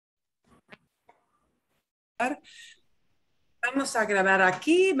Vamos a grabar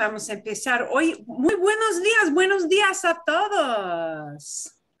aquí, vamos a empezar hoy. Muy buenos días a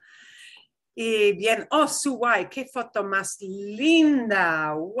todos. Y bien, oh, Suwai, qué foto más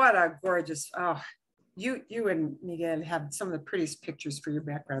linda. What a gorgeous, oh, you and Miguel have some of the prettiest pictures for your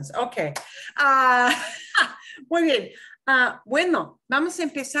backgrounds. Okay. Muy bien. Bueno, vamos a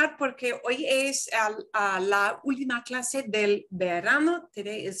empezar porque hoy es la última clase del verano.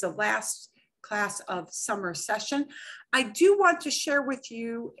 Today is the last class of summer session. I do want to share with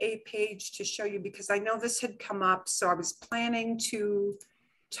you a page to show you because I know this had come up. So I was planning to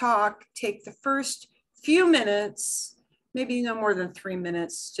take the first few minutes, maybe no more than 3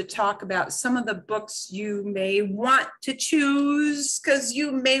 minutes, to talk about some of the books you may want to choose because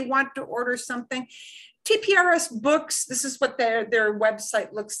you may want to order something. TPRS Books, this is what their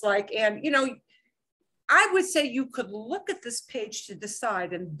website looks like. And, you know, I would say you could look at this page to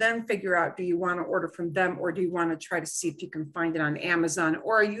decide and then figure out, do you want to order from them or do you want to try to see if you can find it on Amazon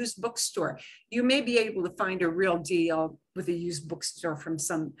or a used bookstore? You may be able to find a real deal with a used bookstore from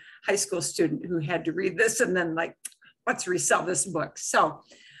some high school student who had to read this and then like, let's resell this book. So,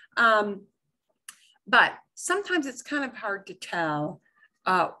 but sometimes it's kind of hard to tell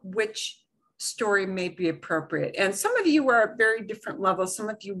which story may be appropriate. And some of you are at very different levels. Some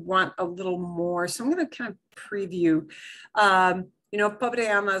of you want a little more. So I'm going to kind of preview. You know, Pobre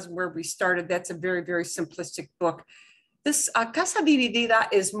Ama is where we started. That's a very, very simplistic book. This Casa Dividida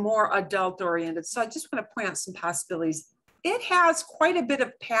is more adult oriented. So I just want to point out some possibilities. It has quite a bit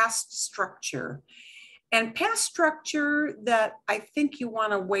of past structure. And past structure that I think you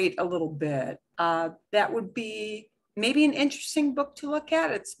want to wait a little bit. That would be maybe an interesting book to look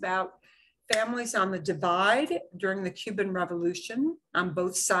at. It's about families on the divide during the Cuban Revolution on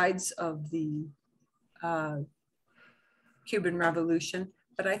both sides of the Cuban Revolution.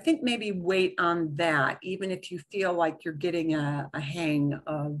 But I think maybe wait on that, even if you feel like you're getting a hang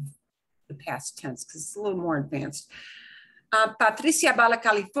of the past tense, because it's a little more advanced. Patricia Bala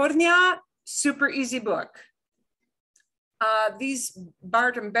California, super easy book. These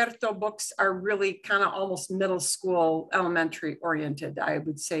Bart Umberto books are really kind of almost middle school, elementary oriented. I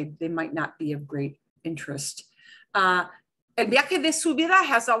would say they might not be of great interest. El Viaje de su Vida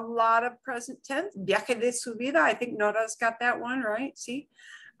has a lot of present tense. Viaje de su Vida, I think Nora's got that one, right? See?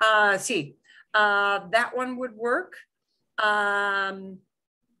 Sí. That one would work.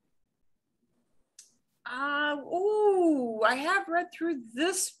 Oh, I have read through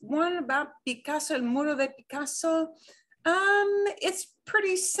this one about Picasso, El Muro de Picasso. It's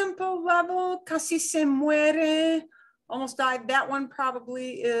pretty simple level. Casi se muere, almost died. That one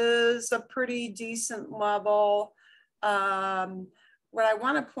probably is a pretty decent level. What I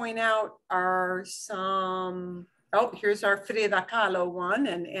want to point out are some, oh, here's our Frida Kahlo one.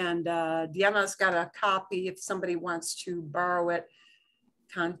 And Diana's got a copy if somebody wants to borrow it.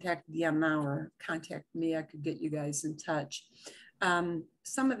 Contact Diana or contact me. I could get you guys in touch.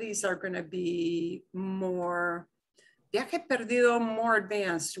 Some of these are going to be more Viaje Perdido, more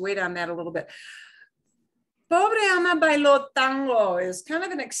advanced. Wait on that a little bit. Pobre Ana Bailó Tango is kind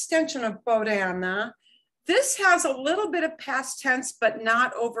of an extension of Pobre Ana. This has a little bit of past tense, but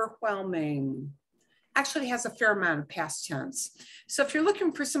not overwhelming. Actually has a fair amount of past tense. So if you're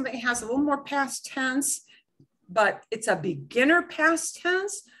looking for something that has a little more past tense, but it's a beginner past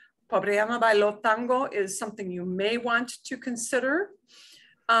tense, Pobre Ana Bailó Tango is something you may want to consider.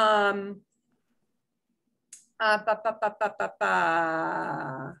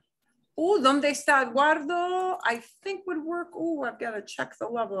 Oh, ¿Dónde está Eduardo? I think would work. Oh, I've got to check the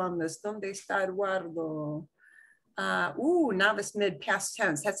level on this. ¿Dónde está Eduardo? Now this mid past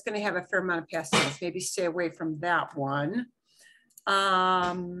tense. That's going to have a fair amount of past tense. Maybe stay away from that one.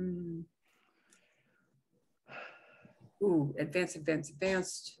 Advanced.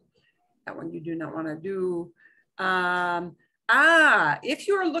 That one you do not want to do. If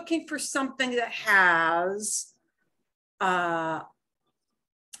you are looking for something that has a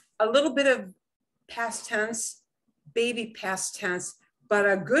little bit of past tense, baby past tense, but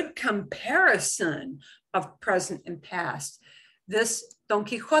a good comparison of present and past. This Don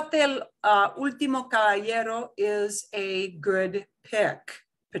Quixote el Último Caballero is a good pick,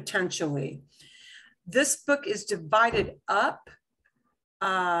 potentially. This book is divided up.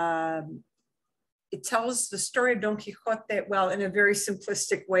 It tells the story of Don Quixote, well, in a very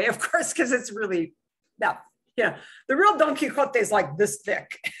simplistic way, of course, because it's really, yeah, the real Don Quixote is like this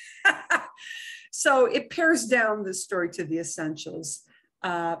thick. So it pares down the story to the essentials,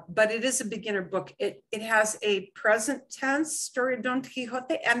 but it is a beginner book. It has a present tense story of Don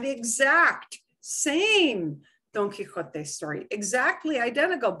Quixote and the exact same Don Quixote story, exactly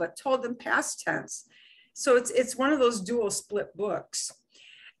identical, but told in past tense. So it's one of those dual split books.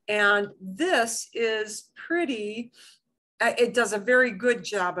 And this is pretty, it does a very good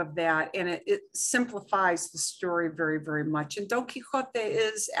job of that, and it simplifies the story very, very much. And Don Quixote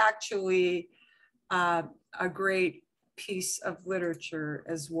is actually a great piece of literature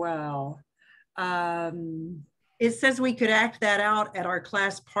as well. It says we could act that out at our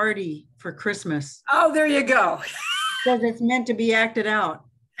class party for Christmas. Oh, there you go. Because it's meant to be acted out.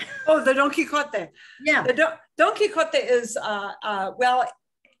 Oh, the Don Quixote. Yeah. The Don Quixote is, well,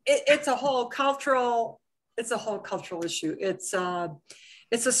 it's a whole cultural issue. It's a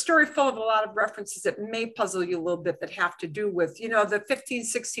story full of a lot of references that may puzzle you a little bit, that have to do with, you know, the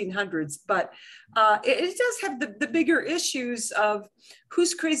 1600s, but it does have the bigger issues of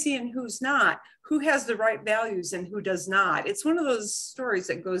who's crazy and who's not, who has the right values and who does not. It's one of those stories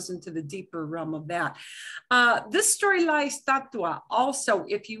that goes into the deeper realm of that. This story, La Estatua, also,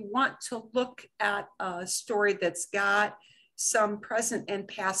 if you want to look at a story that's got some present and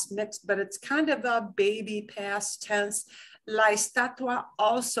past mixed, but it's kind of a baby past tense, La Estatua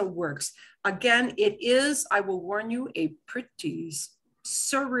also works. Again, it is, I will warn you, a pretty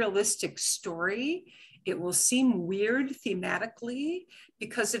surrealistic story. It will seem weird thematically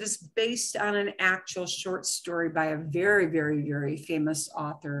because it is based on an actual short story by a very, very, very famous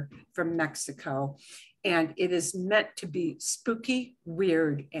author from Mexico. And it is meant to be spooky,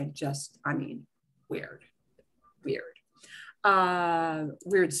 weird, and just, I mean, weird.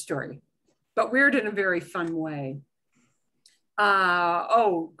 Weird story, but weird in a very fun way.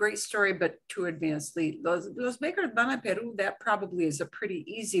 Oh, great story, but too advanced. Los Bakers van a Peru, that probably is a pretty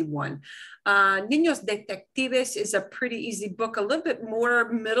easy one. Niños Detectives is a pretty easy book, a little bit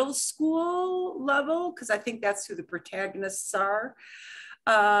more middle school level, because I think that's who the protagonists are.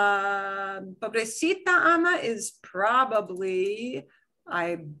 Pobrecita Ama is probably,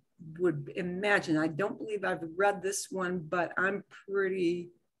 I would imagine, I don't believe I've read this one, but I'm pretty,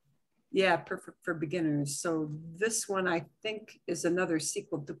 yeah, perfect for beginners. So this one I think is another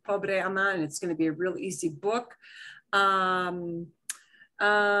sequel to Pobre Ama, and it's going to be a real easy book. Silbón,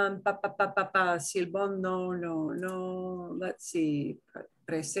 no, let's see,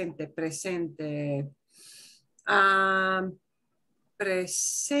 presente.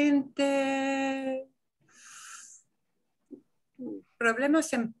 Presente.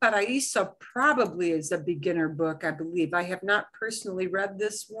 Problemas en Paraíso probably is a beginner book, I believe. I have not personally read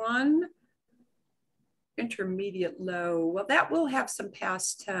this one. Intermediate low. Well, that will have some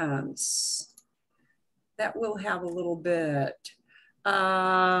past tense. That will have a little bit.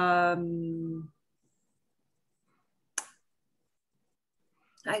 I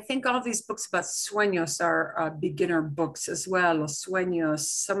think all these books about sueños are beginner books as well. Los Sueños.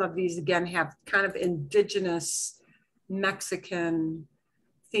 Some of these, again, have kind of indigenous Mexican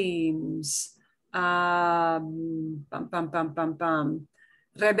themes. Rebeldes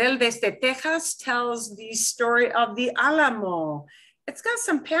de Texas tells the story of the Alamo. It's got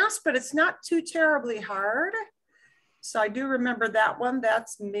some past, but it's not too terribly hard. So I do remember that one.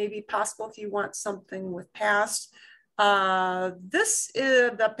 That's maybe possible if you want something with past. This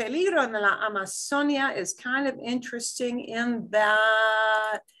is the Peligro en la Amazonia is kind of interesting in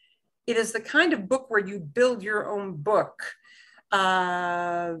that it is the kind of book where you build your own book.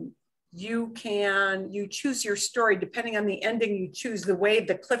 You choose your story depending on the ending you choose, the way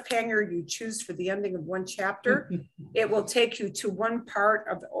the cliffhanger you choose for the ending of one chapter. It will take you to one part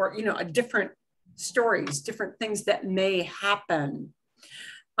of, or, you know, a different stories, different things that may happen.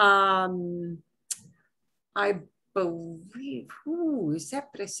 I believe, is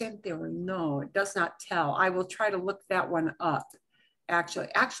that presente or no? It does not tell. I will try to look that one up. Actually,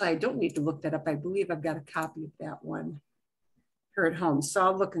 I don't need to look that up. I believe I've got a copy of that one here at home. So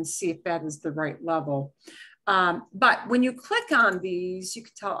I'll look and see if that is the right level. But when you click on these, you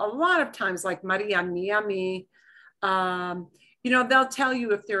can tell a lot of times, like Maria Miami, you know, they'll tell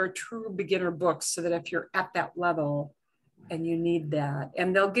you if they're a true beginner books, so that if you're at that level and you need that,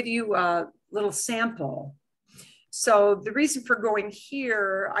 and they'll give you a little sample. So the reason for going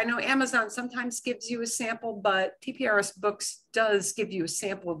here, I know Amazon sometimes gives you a sample, but TPRS Books does give you a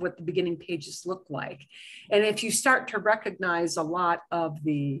sample of what the beginning pages look like. And if you start to recognize a lot of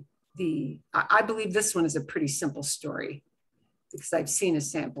I believe this one is a pretty simple story, because I've seen a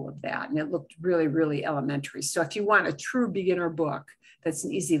sample of that and it looked really, really elementary. So if you want a true beginner book, that's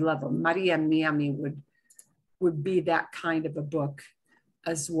an easy level, Maria Miami would be that kind of a book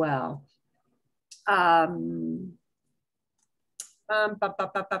as well. Oh,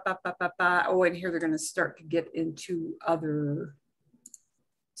 and here they're going to start to get into other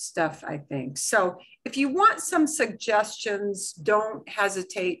stuff, I think. So if you want some suggestions, don't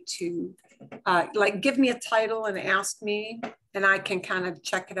hesitate to like give me a title and ask me, and I can kind of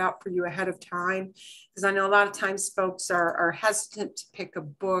check it out for you ahead of time. Because I know a lot of times folks are hesitant to pick a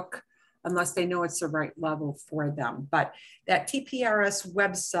book unless they know it's the right level for them. But that TPRS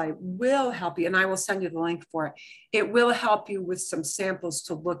website will help you, and I will send you the link for it. It will help you with some samples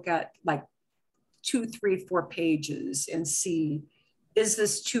to look at, like 2, 3, 4 pages and see, is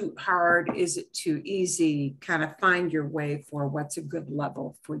this too hard? Is it too easy? Kind of find your way for what's a good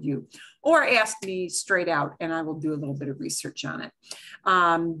level for you. Or ask me straight out and I will do a little bit of research on it.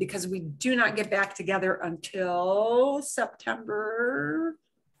 Because we do not get back together until September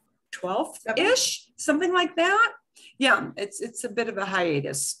 12th-ish, something like that. Yeah, it's a bit of a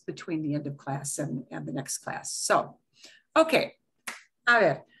hiatus between the end of class and the next class. So, okay, a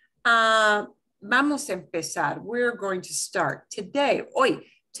ver. Vamos a empezar. We're going to start today.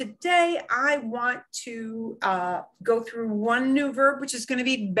 Today I want to go through one new verb, which is going to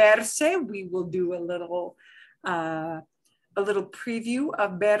be verse. We will do a little preview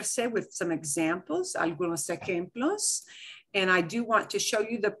of verse with some examples, algunos ejemplos. And I do want to show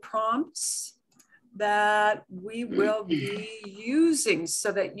you the prompts that we will be using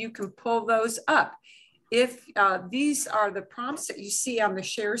so that you can pull those up. If these are the prompts that you see on the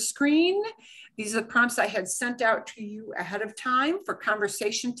share screen, these are the prompts I had sent out to you ahead of time for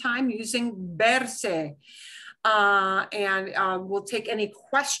conversation time using verse. We'll take any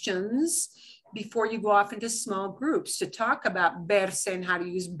questions before you go off into small groups to talk about verse and how to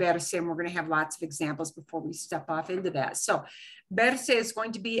use verse. And we're going to have lots of examples before we step off into that. So verse is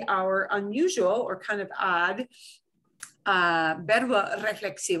going to be our unusual or kind of odd verbo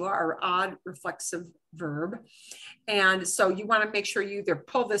reflexivo, or odd reflexive verb. And so you want to make sure you either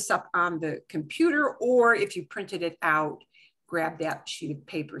pull this up on the computer, or if you printed it out, grab that sheet of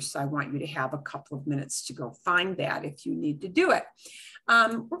paper. So I want you to have a couple of minutes to go find that if you need to do it. We're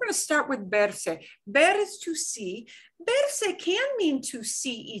going to start with verse. Ver is to see. Verse can mean to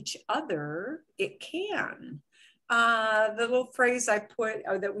see each other. It can. The little phrase I put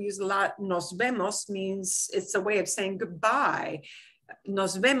that we use a lot, nos vemos, means it's a way of saying goodbye.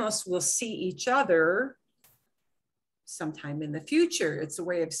 Nos vemos will see each other sometime in the future. It's a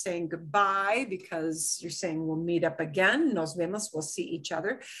way of saying goodbye because you're saying we'll meet up again. Nos vemos, we'll see each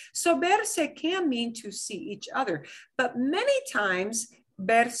other. So verse can mean to see each other, but many times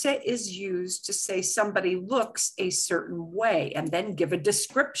verse is used to say somebody looks a certain way and then give a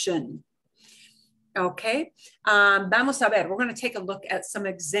description. Okay, vamos a ver. We're going to take a look at some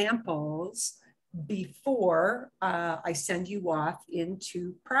examples before I send you off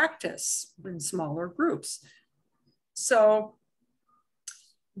into practice in smaller groups. So,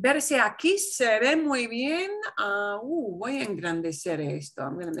 verse aquí se ve muy bien. Voy a engrandecer esto.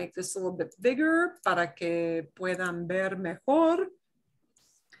 I'm going to make this a little bit bigger para que puedan ver mejor.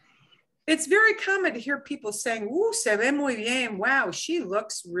 It's very common to hear people saying, se ve muy bien. Wow, she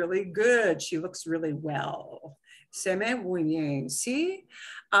looks really good. She looks really well. Se ve muy bien. See?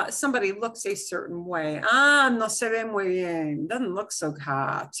 Somebody looks a certain way. No se ve muy bien. Doesn't look so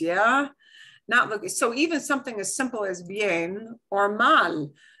hot. Yeah? Not looking. So even something as simple as bien or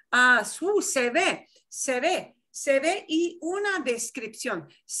mal. Se ve. Se ve. Se ve y una descripción.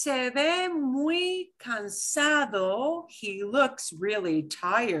 Se ve muy cansado. He looks really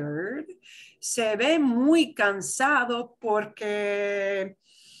tired. Se ve muy cansado porque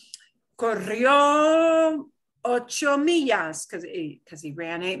corrió 8 millas because he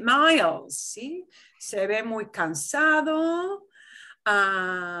ran 8 miles. ¿Sí? Se ve muy cansado.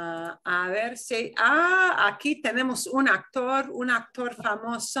 A ver si, aquí tenemos un actor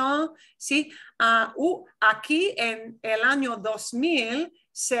famoso, ¿sí? Aquí en el año 2000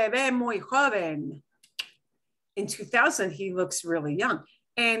 se ve muy joven. In 2000, he looks really young.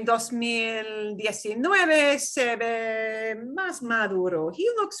 En 2019 se ve más maduro. He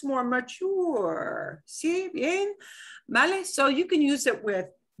looks more mature. ¿Sí? Bien. ¿Vale? So you can use it with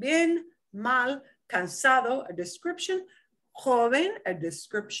bien, mal, cansado, a description. Joven, a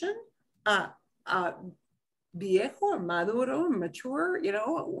description, viejo, maduro, mature, you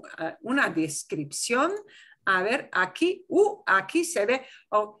know, una descripción. A ver, aquí se ve.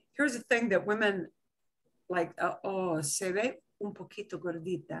 Oh, here's the thing that women like, se ve un poquito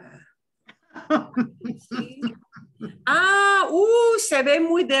gordita. ¿Sí? Se ve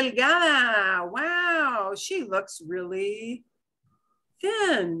muy delgada. Wow, she looks really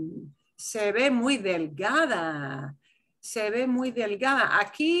thin. Se ve muy delgada. Se ve muy delgada.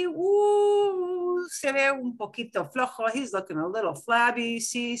 Aquí, se ve un poquito flojo. He's looking a little flabby.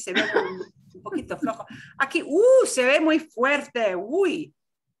 Sí, se ve un poquito flojo. Aquí, se ve muy fuerte. Uy.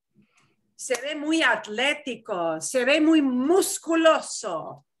 Se ve muy atlético. Se ve muy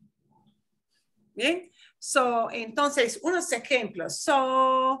musculoso. Bien. So, entonces, unos ejemplos.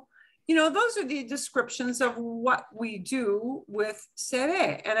 So, you know, those are the descriptions of what we do with se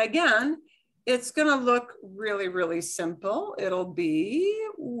ve. And again, it's going to look really, really simple. It'll be,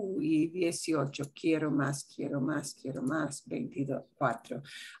 18, quiero más, 22, 4.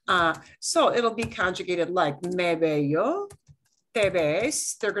 So it'll be conjugated like me veo, te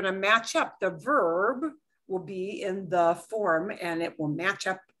ves. They're going to match up. The verb will be in the form and it will match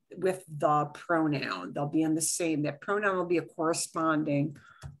up with the pronoun. They'll be in the same. That pronoun will be a corresponding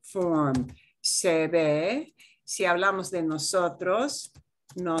form. Se ve. Si hablamos de nosotros,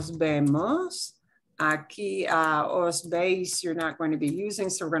 nos vemos. Aquí os veis, you're not going to be using,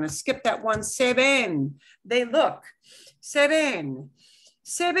 so we're going to skip that one. Se ven. They look. Se ven.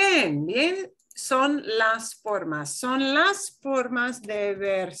 Se ven. Bien. Son las formas de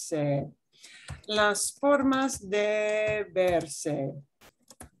verse. Las formas de verse.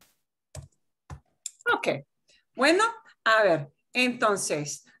 Ok, bueno, a ver,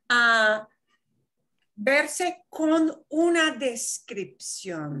 entonces, verse con una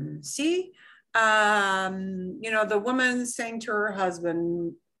descripción, ¿sí? You know, the woman saying to her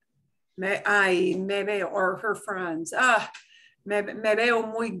husband, me veo, or her friends, me veo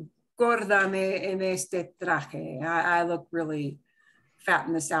muy gorda en este traje. I look really fat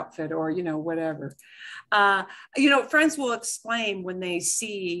in this outfit, or, you know, whatever. You know, friends will exclaim when they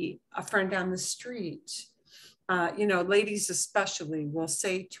see a friend down the street. You know, ladies especially will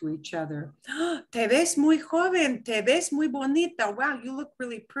say to each other, te ves muy joven, te ves muy bonita. Wow, you look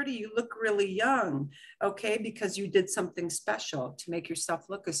really pretty, you look really young, okay, because you did something special to make yourself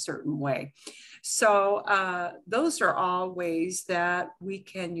look a certain way. So those are all ways that we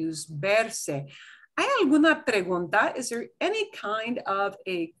can use verse. ¿Hay alguna pregunta? Is there any kind of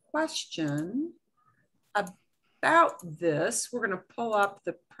a question about this? We're going to pull up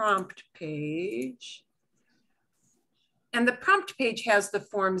the prompt page. And the prompt page has the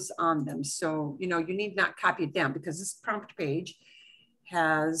forms on them. So, you know, you need not copy it down because this prompt page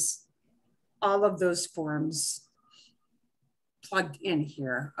has all of those forms plugged in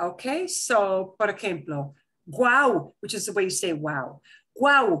here. Okay, so, por ejemplo, wow, which is the way you say wow.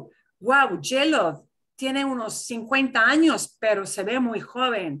 Wow, wow, J-Lo tiene unos 50 años, pero se ve muy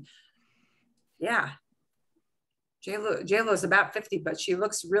joven. Yeah. J-Lo is about 50, but she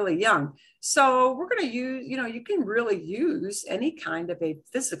looks really young. So we're going to use, you know, you can really use any kind of a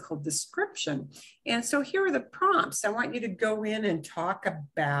physical description. And so here are the prompts. I want you to go in and talk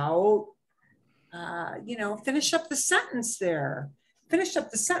about, you know, finish up the sentence there. Finish up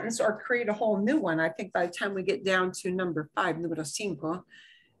the sentence or create a whole new one. I think by the time we get down to number 5, número 5,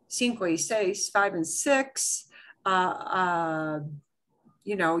 5 y 6, 5 and 6,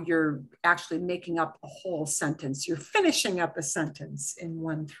 you know, you're actually making up a whole sentence. You're finishing up a sentence in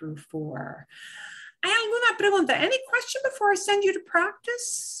 1 through 4. ¿Hay alguna pregunta? Any question before I send you to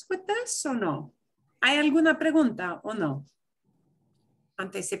practice with this or no? ¿Hay alguna pregunta o no?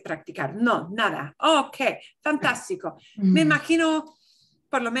 Antes de practicar. No, nada. Ok, fantástico. Me imagino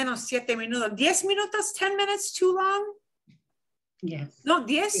por lo menos 7 minutos. 10 minutos, 10 minutes too long? Yes. No,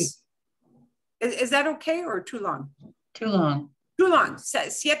 10? Is that okay or too long? Too long. Too long.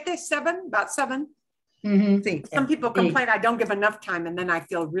 7, 7, about 7. Mm-hmm. Some people complain I don't give enough time and then I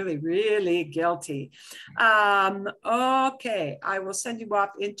feel really, really guilty. Okay, I will send you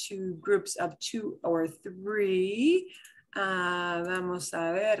off into groups of 2 or 3. Vamos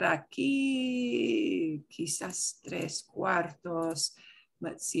a ver aquí, quizás 3/4.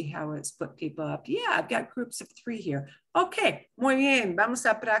 Let's see how it split people up. Yeah, I've got groups of 3 here. Okay, muy bien, vamos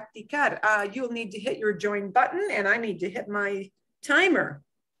a practicar. You'll need to hit your join button and I need to hit my timer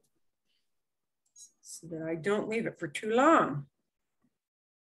so that I don't leave it for too long.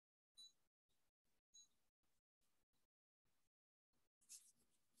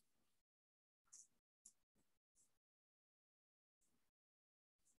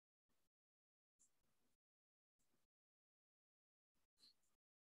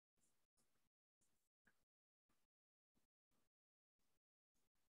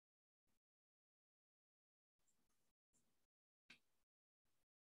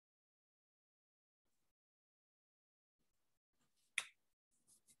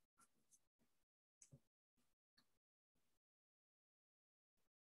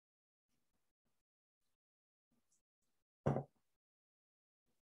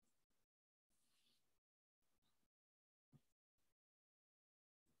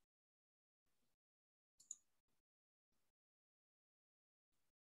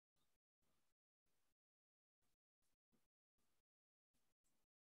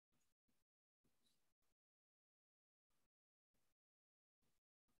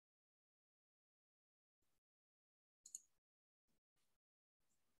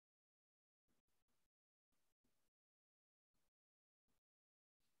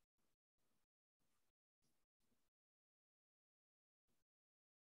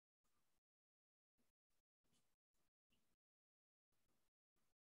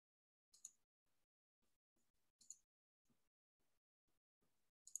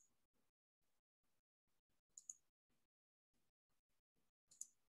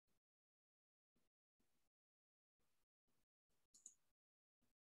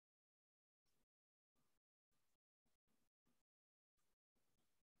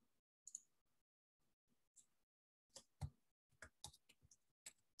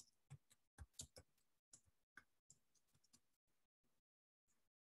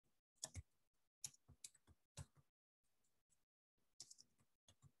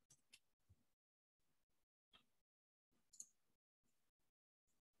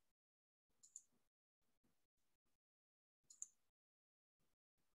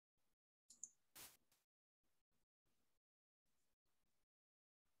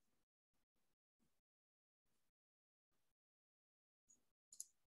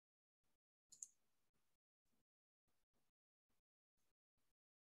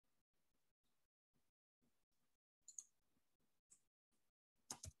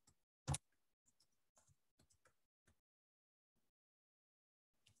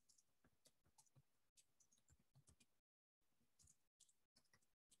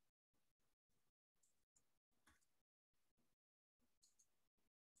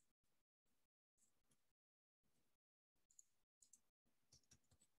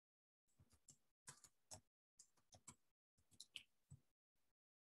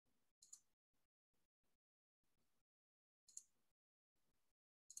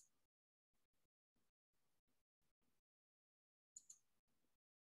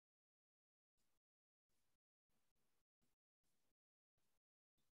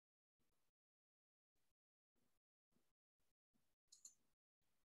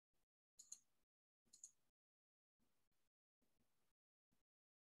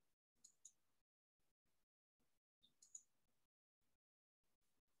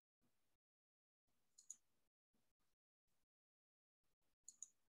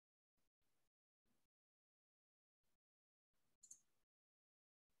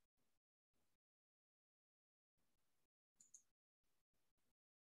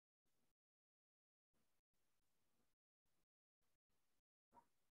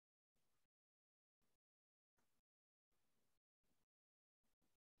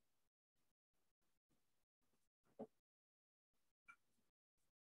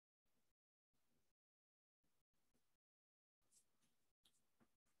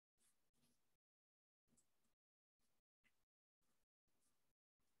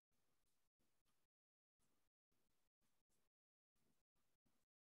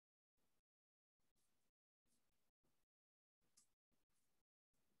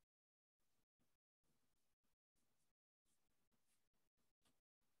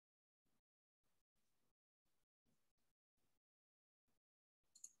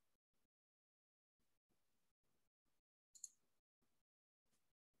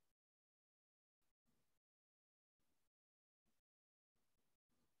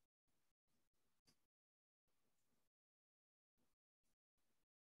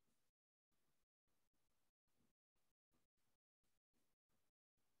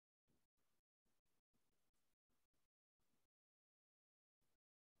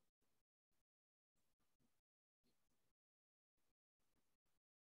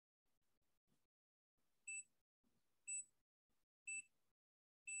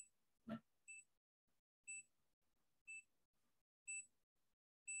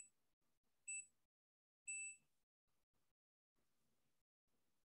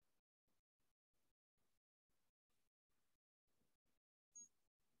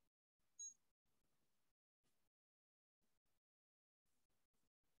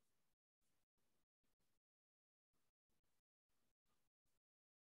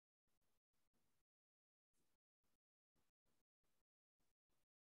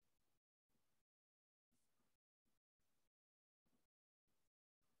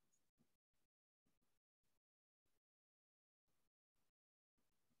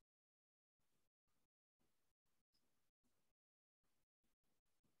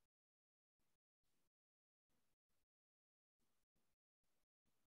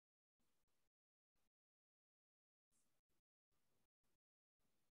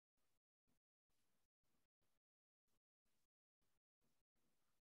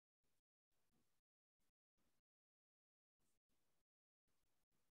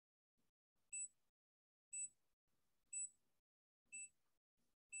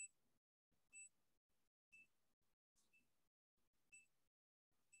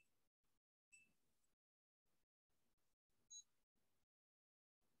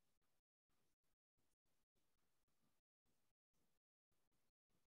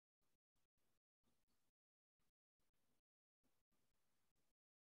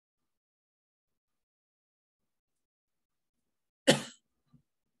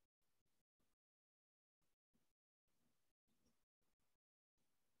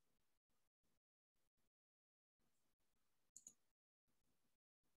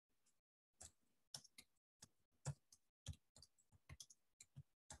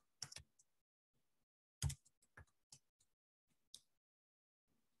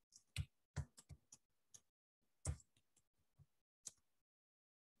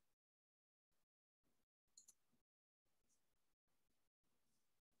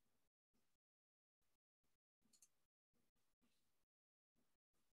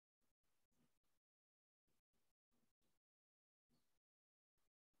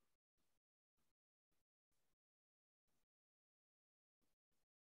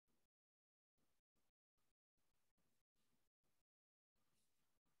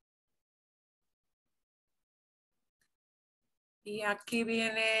 Y aquí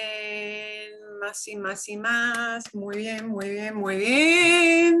vienen más y más y más. Muy bien, muy bien, muy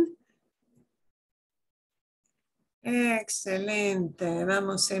bien. Excelente.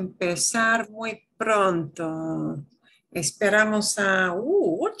 Vamos a empezar muy pronto. Esperamos a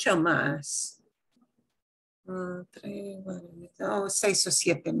 8 más. 3, 6 o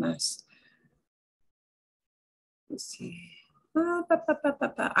 7 más. Sí.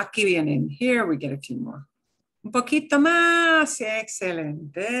 Aquí vienen. Here we get a few more. Un poquito más.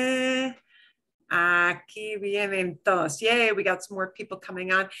 Excelente. Aquí vienen todos. Yay, we got some more people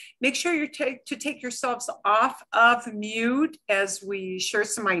coming on. Make sure you take yourselves off of mute as we share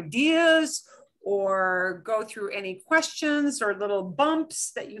some ideas or go through any questions or little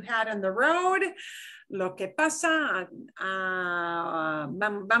bumps that you had in the road. Lo que pasa,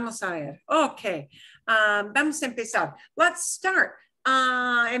 vamos a ver. Okay, vamos a empezar. Let's start.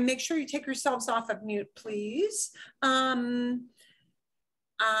 And make sure you take yourselves off of mute, please. Unos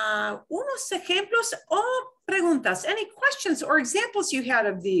ejemplos o preguntas. Any questions or examples you had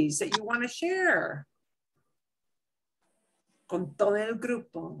of these that you want to share? Con todo el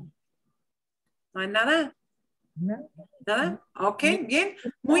grupo. ¿No hay nada? No. ¿Nada? Ok, bien.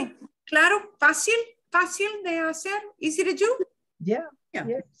 Muy claro, fácil de hacer. Easy to do? Yeah.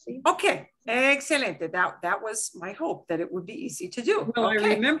 Yeah. See. Okay, excelente. That was my hope, that it would be easy to do. Well, Okay. I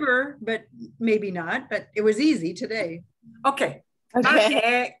remember, but maybe not, but it was easy today. Okay.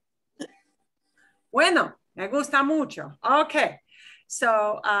 Okay. Bueno, me gusta mucho. Okay.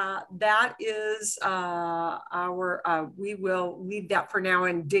 So that is we will leave that for now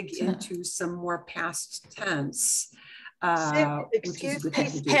and dig into some more past tense. Which is a good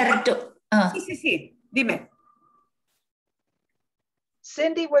thing to do. Sí. Dime.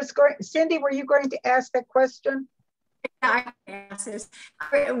 Cindy, were you going to ask that question? I asked this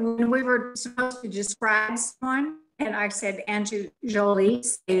when we were supposed to describe someone, and I said Angelina Jolie,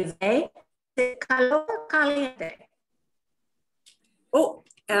 say they, calor caliente. Oh,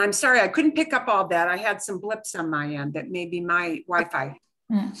 and I'm sorry, I couldn't pick up all that. I had some blips on my end. That may be my Wi-Fi.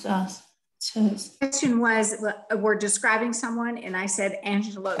 Question was, we're describing someone, and I said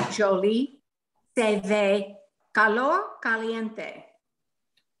Angelina Jolie, se ve calor caliente.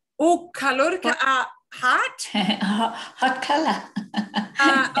 Oh, calor, hot? Hot color.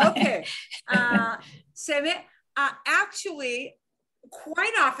 Okay. Se ve, actually,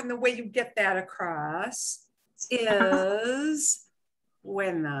 quite often the way you get that across is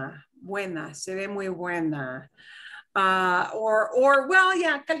buena, se ve muy buena. Or well,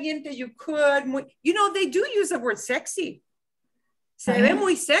 yeah, caliente, you could. You know, they do use the word sexy. Se ve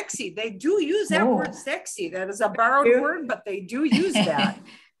muy sexy. They do use that word sexy. That is a borrowed word, but they do use that.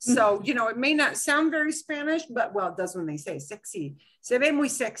 So, you know, it may not sound very Spanish, but well, it does when they say sexy. Se ve muy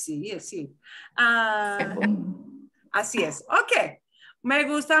sexy. Yes, sí. Así es. Okay. Me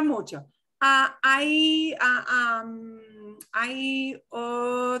gusta mucho. Hay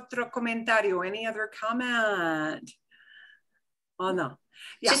otro comentario. Any other comment? Oh, no.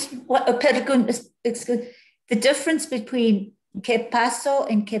 Yeah. Just what a pregunta. The difference between ¿qué pasó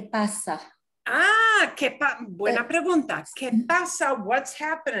and qué pasa? Buena pregunta. ¿Qué pasa? What's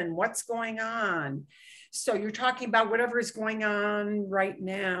happening? What's going on? So you're talking about whatever is going on right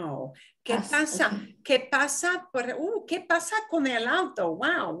now. ¿Qué pasa? Okay. ¿Qué pasa? ¿Qué pasa con el auto?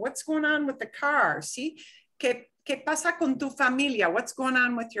 Wow, what's going on with the car? See? ¿Qué pasa con tu familia? What's going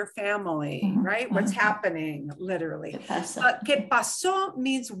on with your family, right? What's happening, literally. ¿Qué pasa? ¿Qué pasó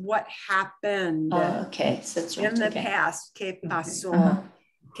means what happened Okay, so it's right in the again. past. ¿Qué pasó?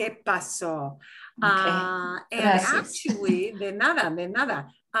 ¿Qué pasó? And Gracias. actually, de nada.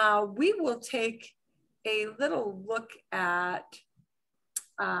 We will take a little look at,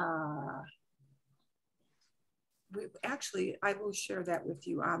 actually, I will share that with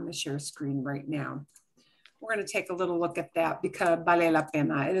you on the share screen right now. We're going to take a little look at that because vale la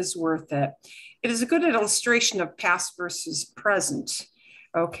pena. It is worth it. It is a good illustration of past versus present.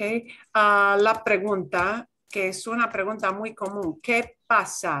 Okay. La pregunta, que es una pregunta muy común. ¿Qué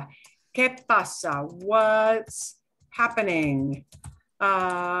pasa? ¿Qué pasa? What's happening?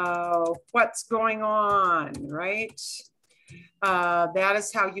 What's going on, right? That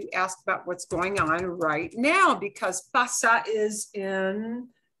is how you ask about what's going on right now, because pasa is in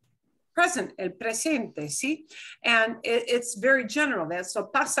present, el presente, see? And it's very general. So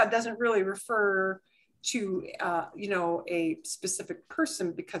pasa doesn't really refer to, you know, a specific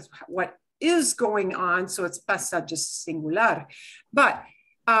person because what is going on, so it's pasa just singular. But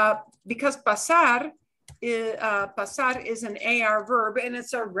because pasar is an AR verb and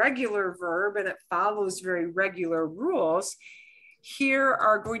it's a regular verb and it follows very regular rules, here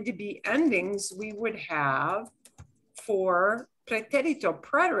are going to be endings we would have for pretérito,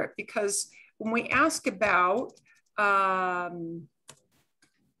 preterite, because when we ask about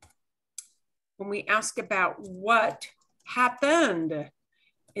what happened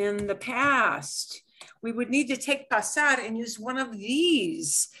in the past, we would need to take pasar and use one of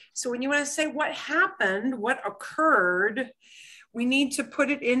these. So when you want to say what happened, what occurred, we need to put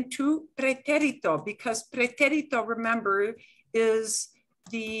it into pretérito, because pretérito, remember, is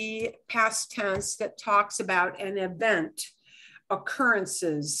the past tense that talks about an event,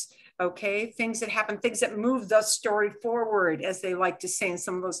 occurrences, okay? Things that happen, things that move the story forward, as they like to say in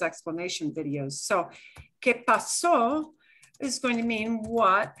some of those explanation videos. So, ¿qué pasó? Is going to mean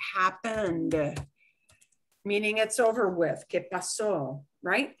what happened, meaning it's over with, ¿qué pasó,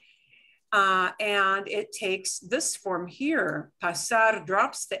 right? And it takes this form here. Pasar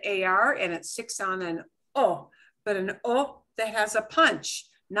drops the AR and it sticks on an O, but an O that has a punch,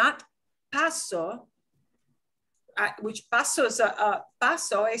 not paso, which paso is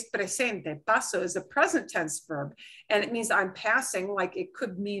paso es presente. Paso is a present tense verb, and it means I'm passing, like it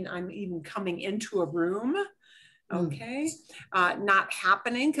could mean I'm even coming into a room. Okay, not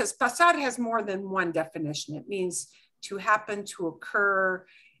happening, because pasar has more than one definition. It means to happen, to occur,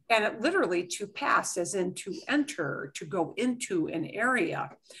 and it literally to pass, as in to enter, to go into an area.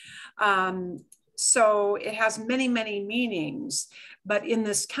 So it has many, many meanings, but in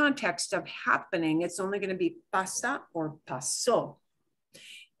this context of happening, it's only going to be pasa or pasó.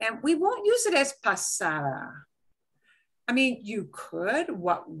 And we won't use it as pasara. I mean, you could,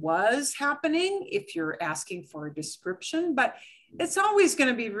 what was happening, if you're asking for a description, but it's always going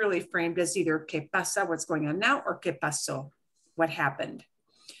to be really framed as either que pasa, what's going on now, or que pasó, what happened,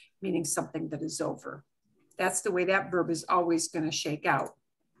 meaning something that is over. That's the way that verb is always going to shake out.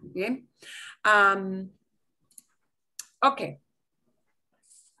 Okay. Okay.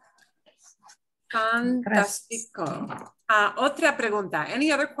 Fantástico. Otra pregunta.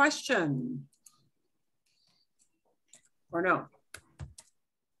 Any other question? Or no?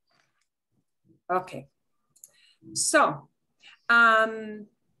 Okay. So,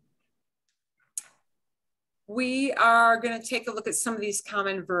 we are going to take a look at some of these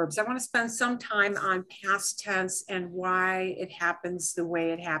common verbs. I want to spend some time on past tense and why it happens the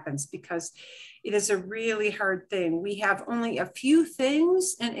way it happens, because it is a really hard thing. We have only a few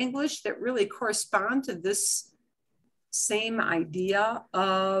things in English that really correspond to this same idea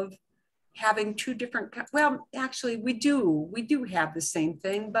of having two different, well, actually we do have the same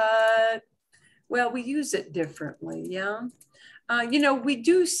thing, but well, we use it differently, yeah? You know, we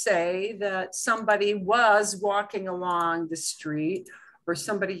do say that somebody was walking along the street, or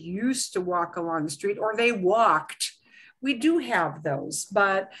somebody used to walk along the street, or they walked. We do have those,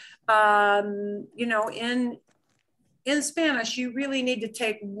 but you know, in Spanish, you really need to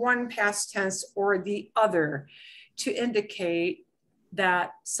take one past tense or the other to indicate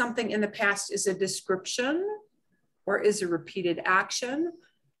that something in the past is a description or is a repeated action,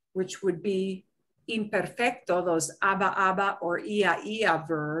 which would be imperfecto, those aba or ia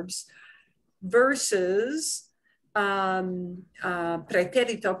verbs, versus pretérito,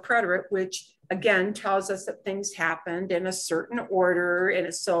 preterite, which again tells us that things happened in a certain order,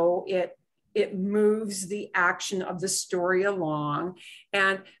 and so it moves the action of the story along.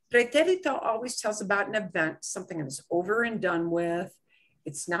 And pretérito always tells about an event, something that is over and done with.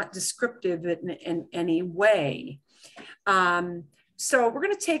 It's not descriptive in any way. So we're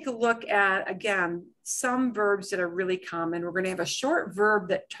going to take a look at, again, some verbs that are really common. We're going to have a short verb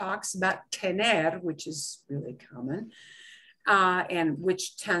that talks about tener, which is really common, and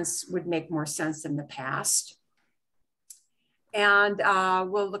which tense would make more sense in the past. And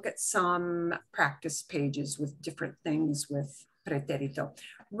we'll look at some practice pages with different things with pretérito.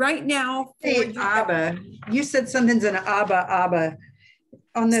 Right now, Hey, Abba, you said something's an Abba.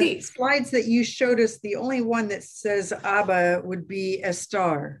 On the slides that you showed us, the only one that says Abba would be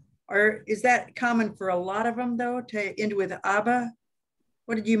estar. Or is that common for a lot of them though, to end with Abba?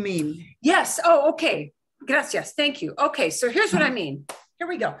 What did you mean? Yes. Oh, okay. Gracias. Thank you. Okay. So here's what I mean. Here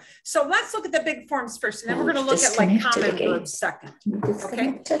we go. So let's look at the big forms first, and then we're going to look at like common verbs second.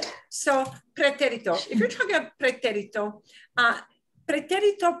 Okay. So pretérito. If you're talking about pretérito,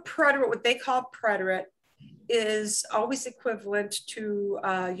 pretérito preterite, what they call preterite, is always equivalent to,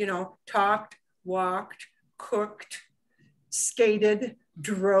 you know, talked, walked, cooked, skated,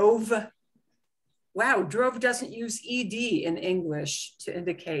 drove. Wow, drove doesn't use ED in English to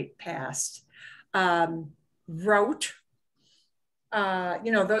indicate past. Wrote,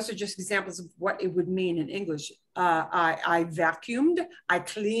 you know, those are just examples of what it would mean in English. I vacuumed, I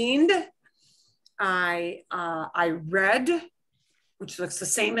cleaned, I read, which looks the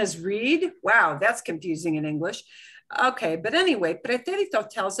same as read. Wow, that's confusing in English. Okay, but anyway, pretérito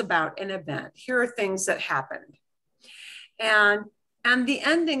tells about an event. Here are things that happened. And the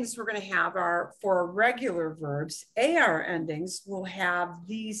endings we're going to have are for regular verbs. AR endings will have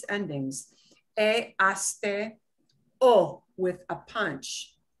these endings. E, aste, o with a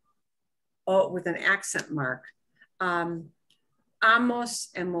punch, o with an accent mark. Amos,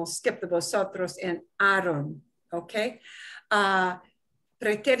 and we'll skip the vosotros, and Aaron, okay?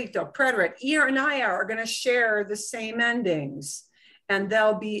 Pretérito, preterite, ir and ir are going to share the same endings. And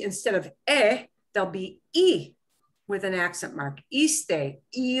they'll be, instead of e, they'll be I with an accent mark. Iste,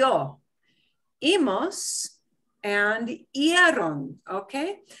 io, imos, and ieron,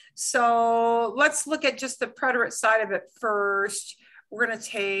 okay? So let's look at just the preterite side of it first. We're going to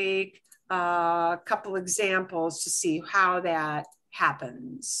take a couple examples to see how that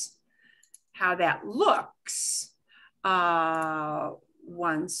happens, how that looks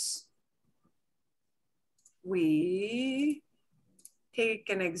once we take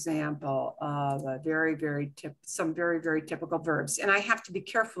an example of a some very typical verbs. And I have to be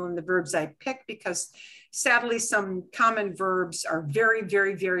careful in the verbs I pick because sadly some common verbs are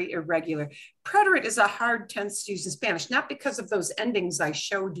very irregular. Preterite is a hard tense to use in Spanish, not because of those endings I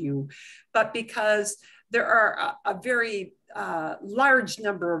showed you, but because there are a very large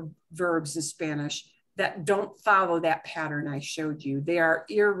number of verbs in Spanish that don't follow that pattern I showed you. They are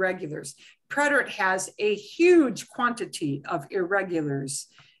irregulars. Preterite has a huge quantity of irregulars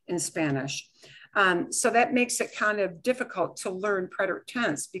in Spanish. So that makes it kind of difficult to learn preterite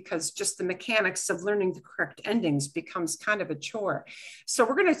tense because just the mechanics of learning the correct endings becomes kind of a chore. So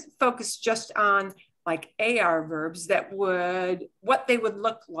we're going to focus just on like AR verbs that would, what they would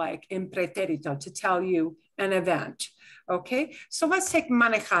look like in pretérito to tell you an event. Okay, so let's take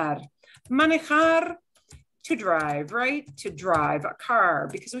manejar. Manejar, to drive, right? To drive a car,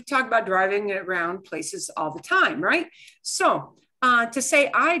 because we talk about driving around places all the time, right? So to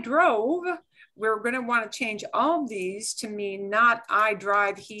say I drove, we're going to want to change all these to mean not I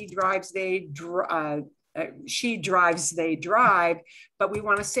drive, he drives, they she drives, they drive, but we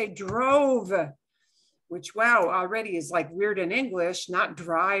want to say drove, which wow, already is like weird in English, not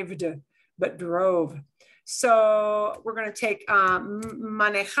drived, but drove. So we're going to take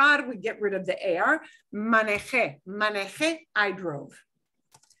manejar, we get rid of the AR. Manejé, manejé, I drove.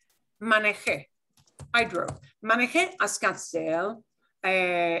 Manejé, I drove. Manejé a Scottsdale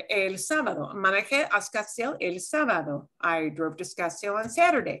el sábado. Manejé a Scottsdale el sábado. I drove to Scottsdale on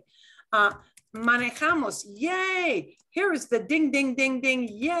Saturday. Manejamos, yay. Here is the ding, ding, ding, ding,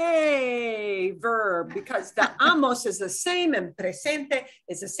 yay verb, because the amos is the same in presente,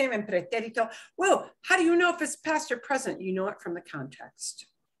 is the same in pretérito. Well, how do you know if it's past or present? You know it from the context.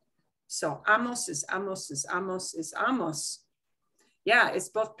 So amos is amos is amos is amos. Yeah, it's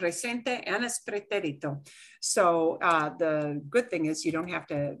both presente and it's pretérito. So the good thing is you don't have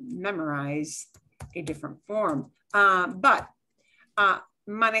to memorize a different form. But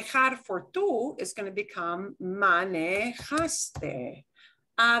manejar for tú is going to become manejaste.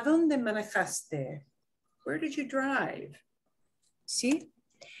 ¿A dónde manejaste? Where did you drive? See?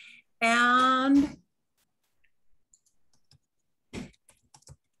 And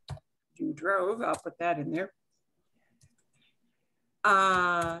you drove, I'll put that in there.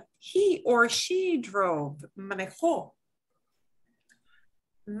 He or she drove, manejó.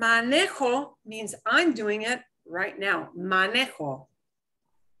 Manejo means I'm doing it right now, manejo.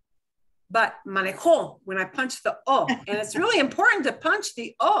 But manejó, when I punch the O, and it's really important to punch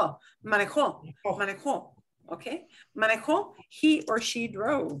the O, manejó, manejó, okay? Manejó, he or she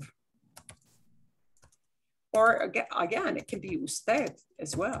drove. Or again, it can be usted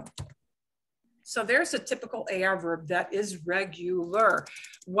as well. So there's a typical AR verb that is regular.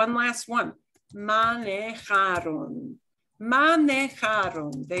 One last one, manejaron.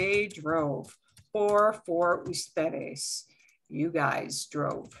 Manejaron, they drove. Or for ustedes, you guys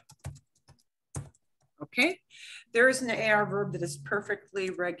drove. Okay, there is an AR verb that is perfectly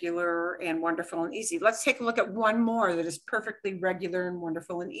regular and wonderful and easy. Let's take a look at one more that is perfectly regular and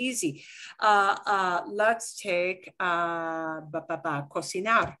wonderful and easy. Let's take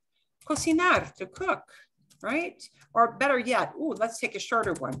cocinar. Cocinar, to cook, right? Or better yet, let's take a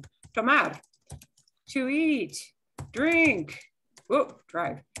shorter one. Tomar, to eat, drink,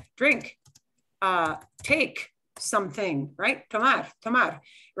 drive, drink, take something, right? Tomar,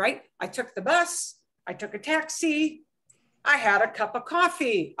 right? I took the bus. I took a taxi. I had a cup of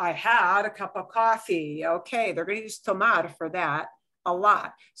coffee. I had a cup of coffee. Okay, they're going to use tomar for that a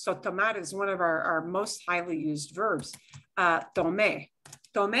lot. So tomar is one of our most highly used verbs. Tomé.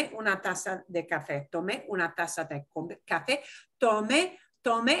 Tomé una taza de café. Tomé una taza de café. Tomé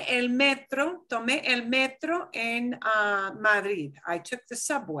tomé el metro en Madrid. I took the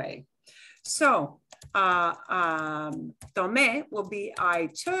subway. So tomé will be I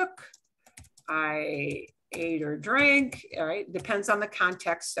took, I ate or drank, all right? Depends on the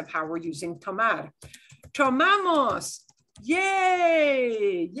context of how we're using tomar. Tomamos,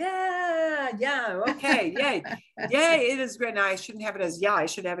 yay, yeah, okay, yay, yay, it is great. Now I shouldn't have it as yeah, I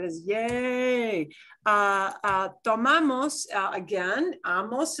should have it as yay. Tomamos, again,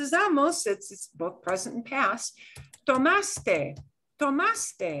 amos is amos, it's both present and past. Tomaste,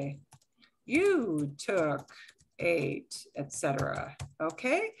 tomaste, you took, ate, etc.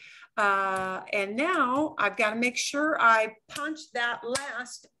 Okay, and now I've got to make sure I punch that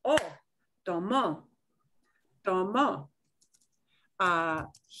last oh, tomó, tomó.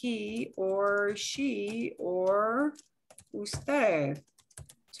 He or she or usted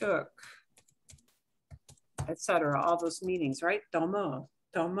took, etc. All those meanings, right? Tomó,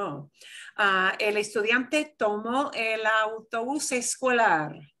 tomó. El estudiante tomó el autobús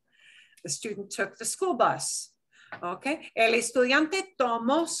escolar. The student took the school bus. Okay. El estudiante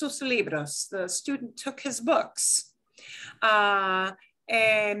tomó sus libros. The student took his books. El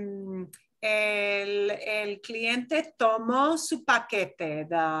cliente tomó su paquete.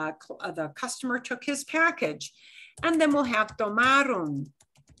 The customer took his package. And then we'll have tomaron.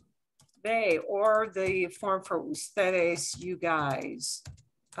 They, or the form for ustedes, you guys,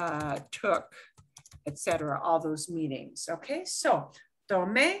 took, etc. All those meanings. Okay. So,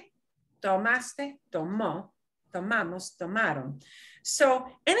 tomé, tomaste, tomó, tomamos, tomaron. So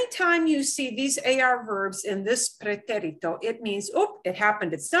anytime you see these AR verbs in this pretérito, it means, oh, it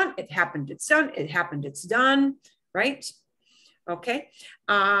happened, it's done, it happened, it's done, it happened, it's done, right? Okay.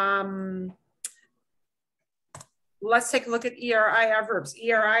 Let's take a look at ER-IR verbs.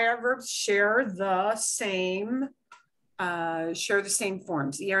 ER-IR verbs share the same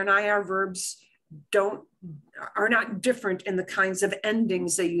forms. ER and IR verbs are not different in the kinds of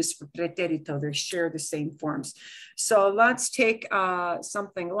endings they use for pretérito. They share the same forms. So let's take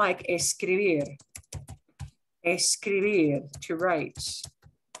something like escribir. Escribir, to write.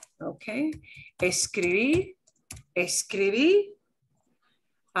 Okay. Escribí, escribí,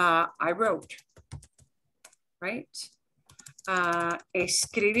 I wrote. Right?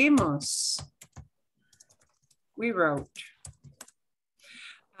 Escribimos, we wrote.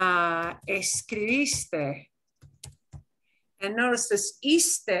 Escribiste. And notice this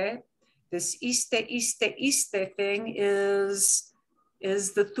iste thing is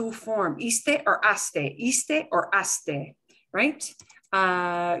the tu form. Iste or aste, right?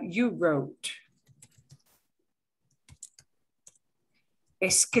 You wrote.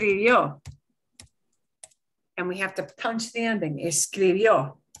 Escribió. And we have to punch the ending.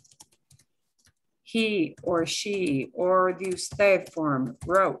 Escribió. He or she or the usted form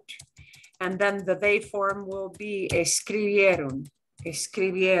wrote. And then the they form will be escribieron.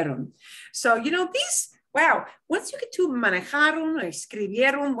 Escribieron. So, you know, these, wow, once you get to manejaron,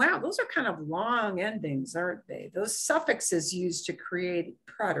 escribieron, wow, those are kind of long endings, aren't they? Those suffixes used to create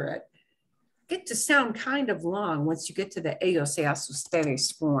preterite get to sound kind of long once you get to the ellos, ellas,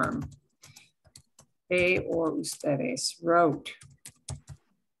 ustedes form. They or ustedes wrote.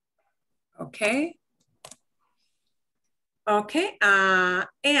 Okay. Okay, and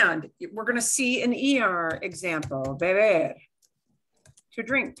we're going to see an ER example, beber, to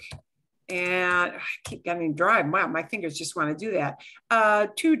drink. And I keep getting dry. Wow, my fingers just want to do that.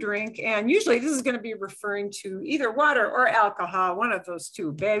 To drink, and usually this is going to be referring to either water or alcohol, one of those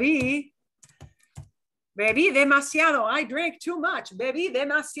two. Bebí demasiado. I drank too much. Bebí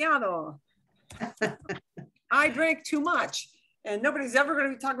demasiado. I drank too much. And nobody's ever going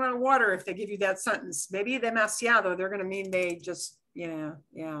to be talking about water if they give you that sentence. Bebí demasiado, they're going to mean they just, yeah.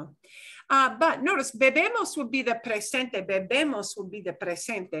 But notice, bebemos would be the presente. Bebemos would be the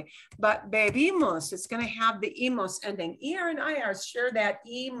presente. But bebimos, it's going to have the imos ending. ER and IR share that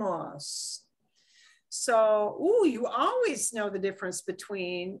imos. So, you always know the difference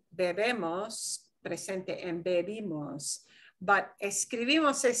between bebemos, presente, and bebimos. But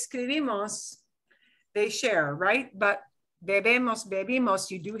escribimos, they share, right? But bebemos, bebimos,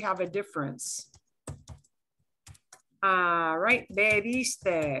 you do have a difference. Right,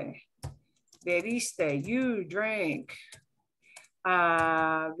 bebiste, you drank.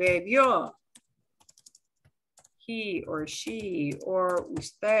 Bebió, he or she or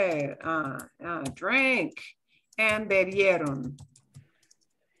usted drank. And bebieron.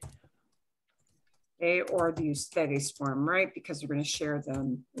 They or the ustedes form, right? Because we're going to share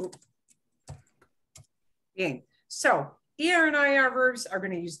them. Okay. So ER and IR verbs are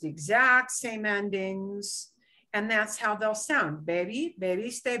going to use the exact same endings. And that's how they'll sound. Bebí,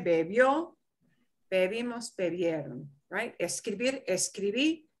 bebiste, bebió, bebimos, bebieron, right? Escribir,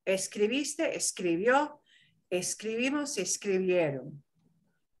 escribí, escribiste, escribió, escribimos, escribieron.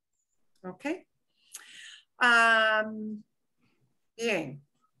 Okay. Bien.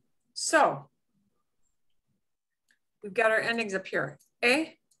 So we've got our endings up here.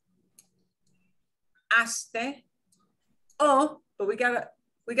 Haste, o, but we gotta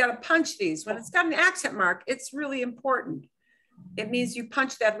punch these. When it's got an accent mark, it's really important. It means you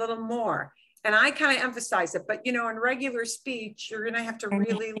punch that little more. And I kind of emphasize it, but you know, in regular speech, you're gonna have to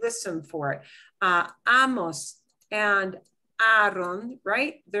really listen for it. Amos and Aaron,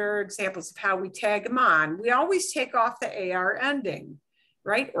 right? They're examples of how we tag them on. We always take off the AR ending,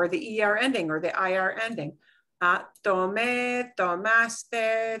 right? Or the ER ending or the IR ending. Tomé,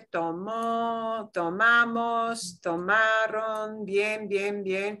 tomaste, tomó, tomamos, tomaron, bien, bien,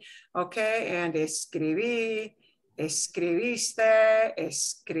 bien. Okay, and escribí, escribiste,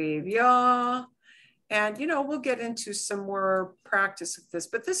 escribió. And, you know, we'll get into some more practice of this,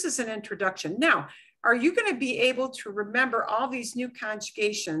 but this is an introduction. Now, are you going to be able to remember all these new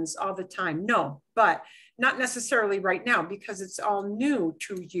conjugations all the time? No, but not necessarily right now because it's all new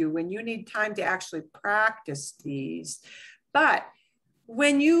to you and you need time to actually practice these. But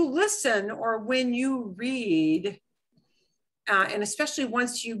when you listen or when you read, and especially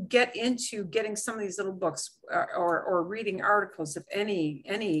once you get into getting some of these little books or reading articles of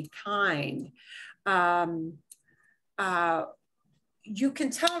any kind, you can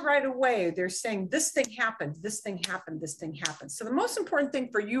tell right away, they're saying this thing happened, this thing happened, this thing happened. So the most important thing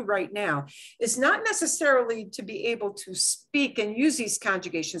for you right now is not necessarily to be able to speak and use these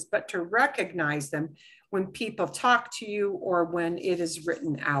conjugations, but to recognize them when people talk to you or when it is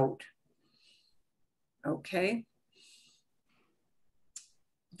written out. Okay.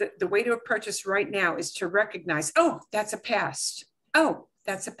 The way to approach this right now is to recognize, oh, that's a past. Oh,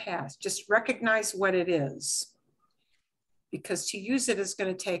 that's a past. Just recognize what it is, because to use it is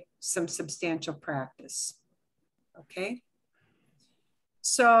going to take some substantial practice. Okay.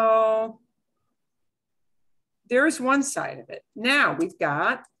 So there's one side of it. Now we've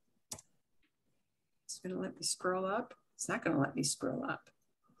got, it's going to let me scroll up. It's not going to let me scroll up.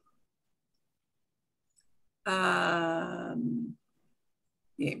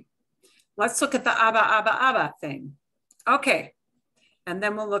 Yeah. Let's look at the abba thing. Okay. And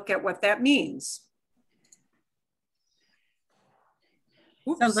then we'll look at what that means.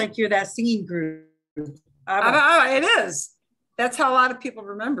 Oops. Sounds like you're that singing group. It is. That's how a lot of people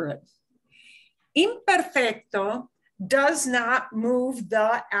remember it. Imperfecto does not move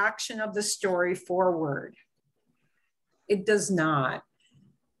the action of the story forward. It does not.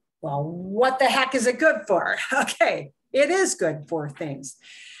 Well, what the heck is it good for? Okay, it is good for things.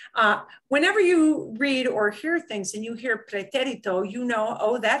 Whenever you read or hear things and you hear pretérito, you know,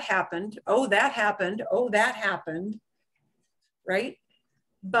 oh, that happened. Oh, that happened. Oh, that happened. Right?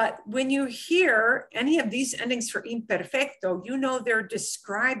 But when you hear any of these endings for imperfecto, you know they're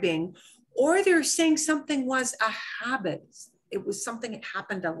describing or they're saying something was a habit. It was something that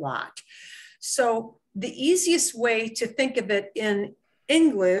happened a lot. So the easiest way to think of it in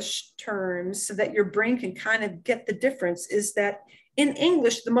English terms so that your brain can kind of get the difference is that in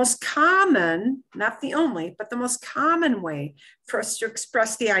English, the most common, not the only, but the most common way for us to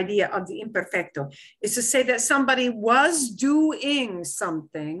express the idea of the imperfecto is to say that somebody was doing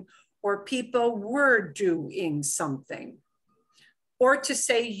something or people were doing something, or to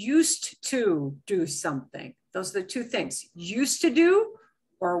say used to do something. Those are the two things, used to do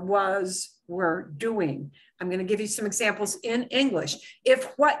or were doing. I'm going to give you some examples in English.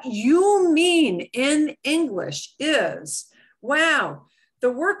 If what you mean in English is, wow,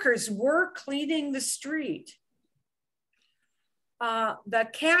 the workers were cleaning the street. The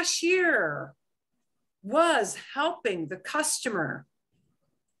cashier was helping the customer.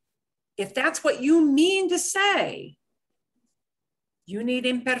 If that's what you mean to say, you need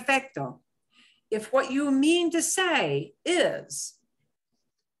imperfecto. If what you mean to say is,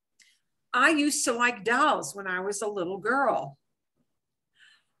 I used to like dolls when I was a little girl.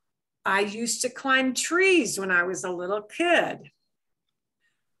 I used to climb trees when I was a little kid.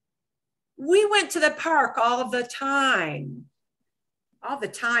 We went to the park all the time. All the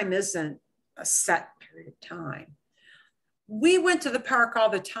time isn't a set period of time. We went to the park all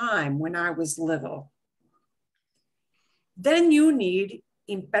the time when I was little. Then you need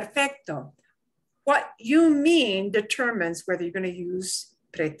imperfecto. What you mean determines whether you're going to use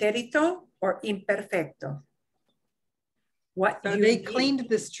pretérito or imperfecto. What so you they mean. Cleaned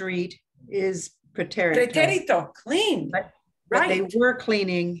the street is pretérito. Pretérito, clean. But right. they were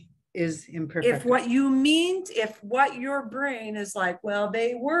cleaning is imperfecto. If what your brain is like, well,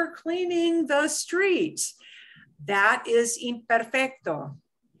 they were cleaning the streets, that is imperfecto.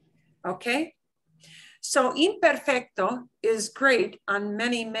 Okay? So imperfecto is great on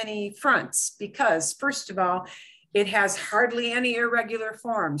many, many fronts because, first of all, it has hardly any irregular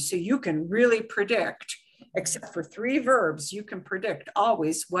forms. So you can really predict, except for 3 verbs, you can predict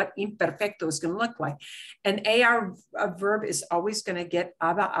always what imperfecto is going to look like. An AR verb is always going to get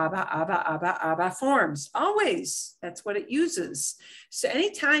aba forms. Always. That's what it uses. So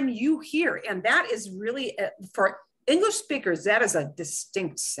anytime you hear, and that is really, for English speakers, that is a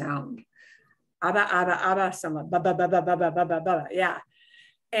distinct sound. Aba, some ba, yeah.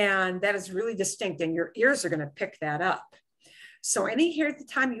 And that is really distinct, and your ears are going to pick that up. So any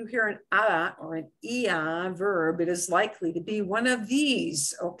time you hear an aba or an ia verb, it is likely to be one of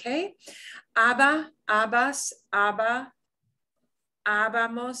these, okay? Aba, abas, aba,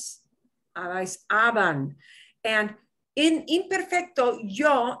 abamos, abais, aban. And in imperfecto,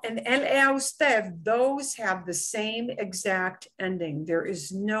 yo and el a usted, those have the same exact ending. There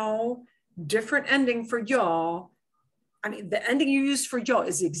is no different ending for yo. I mean, the ending you use for yo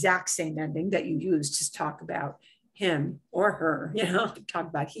is the exact same ending that you use to talk about him or her, you know, to talk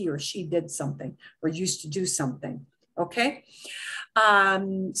about he or she did something or used to do something, okay?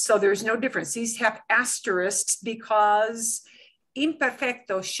 So there's no difference. These have asterisks because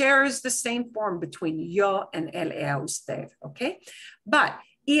imperfecto shares the same form between yo and el a usted, okay? But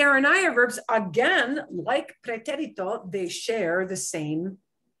er and ia verbs, again, like pretérito, they share the same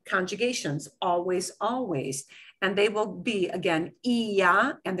conjugations, always, always. And they will be, again,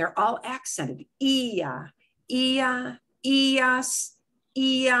 ia, and they're all accented. Ia, ia, ias,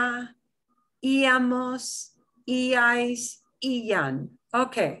 ia, iamos, iais, ian.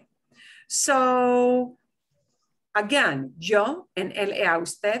 Okay, so again, yo and el a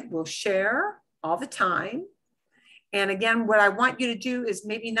usted will share all the time. And again, what I want you to do is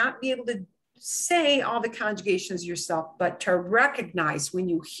maybe not be able to say all the conjugations yourself, but to recognize when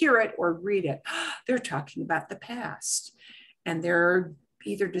you hear it or read it, they're talking about the past. And they're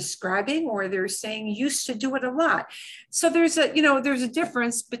either describing or they're saying used to do it a lot. So there's a, there's a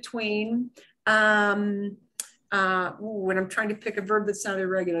difference between, when I'm trying to pick a verb that's not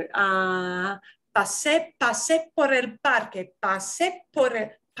irregular, pasé por el parque,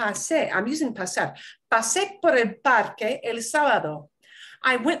 I'm using pasar, pasé por el parque el sábado.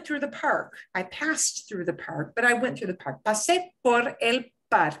 I went through the park. I passed through the park, but I went through the park. Pasé por el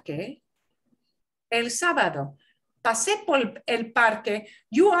parque el sábado. Pasé por el parque.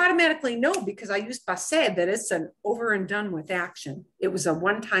 You automatically know because I used pasé that it's an over and done with action. It was a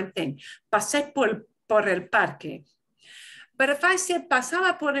one-time thing. Pasé por el parque. But if I said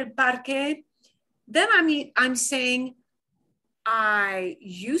pasaba por el parque, then I'm saying I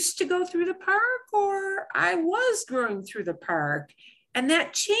used to go through the park or I was going through the park. And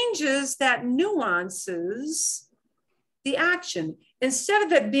that changes, that nuances the action. Instead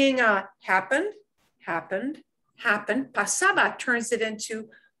of it being a happened, pasaba turns it into,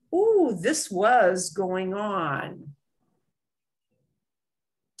 ooh, this was going on.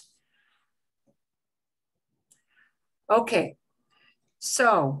 Okay,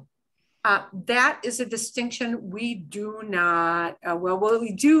 so that is a distinction we do not, well,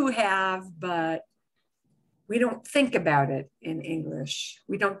 we do have, but we don't think about it in English.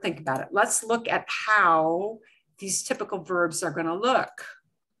 We don't think about it. Let's look at how these typical verbs are going to look,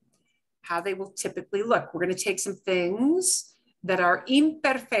 how they will typically look. We're going to take some things that are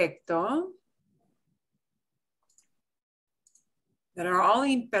imperfecto, that are all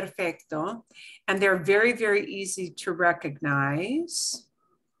imperfecto, and they're very, very easy to recognize.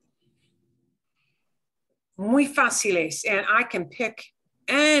 Muy fáciles, and I can pick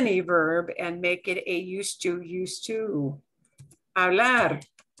any verb and make it a used to, hablar,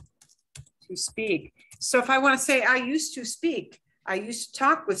 to speak. So if I want to say I used to speak, I used to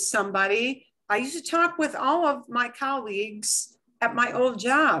talk with somebody, I used to talk with all of my colleagues at my old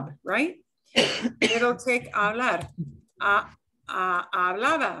job, right? It'll take hablar,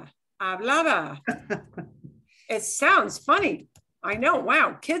 hablaba. It sounds funny. I know,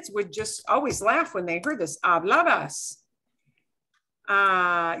 wow, kids would just always laugh when they heard this, hablabas.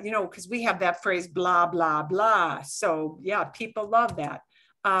 Because we have that phrase, blah, blah, blah. So yeah, people love that.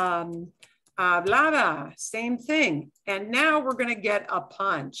 Hablaba, same thing. And now we're going to get a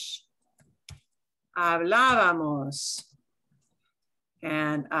punch. Hablábamos.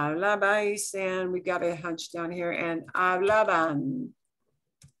 And hablabais, and we got a hunch down here, and hablaban.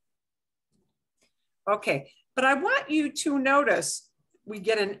 Okay, but I want you to notice we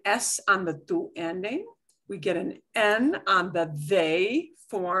get an S on the tu ending. We get an N on the they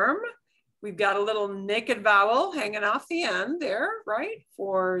form. We've got a little naked vowel hanging off the end there, right?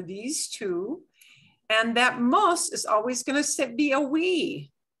 For these two. And that mos is always going to be a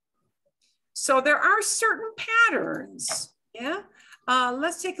we. So there are certain patterns. Yeah.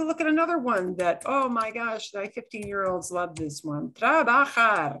 Let's take a look at another one that, oh my gosh, my 15-year-olds love this one.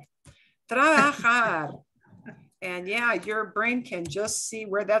 Trabajar. Trabajar. And yeah, your brain can just see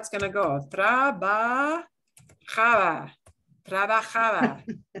where that's going to go. Trabajaba. Trabajaba.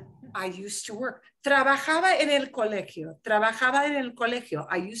 I used to work. Trabajaba en el colegio. Trabajaba en el colegio.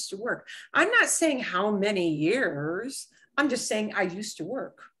 I used to work. I'm not saying how many years. I'm just saying I used to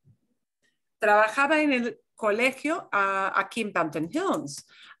work. Trabajaba en el colegio aquí en Banton Hills.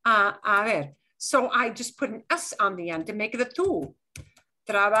 A ver. So I just put an S on the end to make it a tú.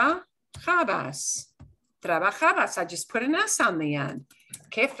 Trabajabas. Trabajabas. I just put an S on the end.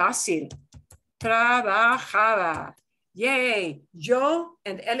 Qué fácil. Trabajaba. Yay. Yo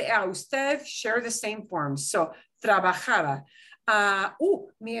and L.A. usted share the same forms. So, trabajaba.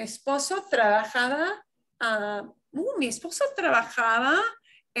 Mi esposo trabajaba. Mi esposo trabajaba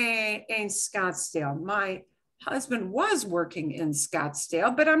en Scottsdale. My husband was working in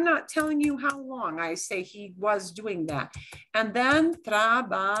Scottsdale, but I'm not telling you how long. I say he was doing that. And then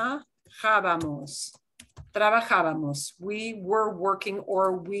trabajábamos. Trabajábamos. We were working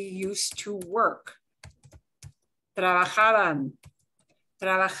or we used to work. Trabajaban.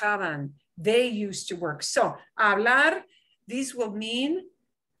 Trabajaban. They used to work. So, hablar, these will mean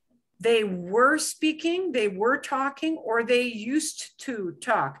they were speaking, they were talking, or they used to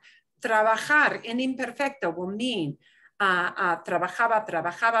talk. Trabajar in imperfecto will mean trabajaba,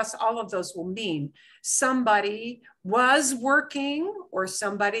 trabajabas, all of those will mean somebody was working or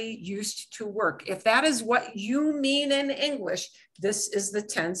somebody used to work. If that is what you mean in English, this is the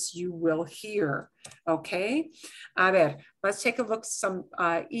tense you will hear, okay? A ver, let's take a look at some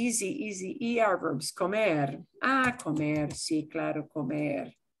easy ER verbs. Comer, comer, sí, claro,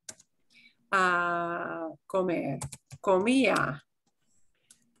 comer. Comer, comía.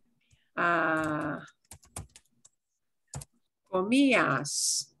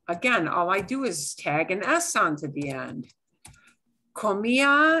 Comías. Again, all I do is tag an S onto the end.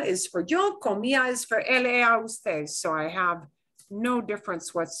 Comía is for yo, comía is for él, ella, usted. So I have no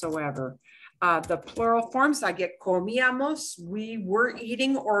difference whatsoever. The plural forms, I get comíamos, we were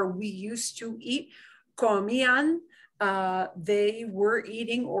eating or we used to eat. Comían, they were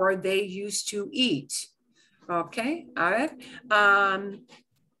eating or they used to eat. Okay, all right.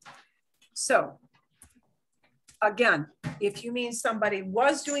 So, again, if you mean somebody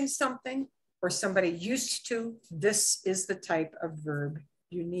was doing something or somebody used to, this is the type of verb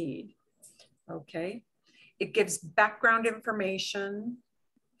you need, okay? It gives background information,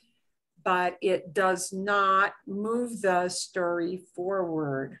 but it does not move the story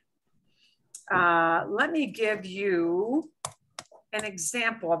forward. Let me give you an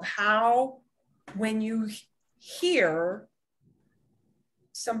example of how when you hear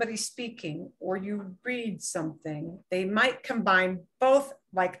somebody speaking or you read something, they might combine both,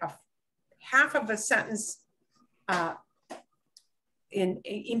 like a half of a sentence in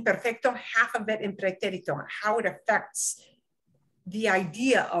imperfecto, half of it in pretérito, how it affects the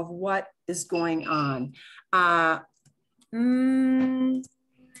idea of what is going on.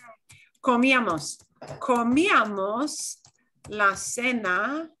 Comíamos la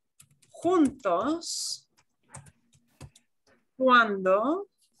cena juntos cuando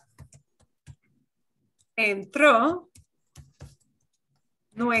entró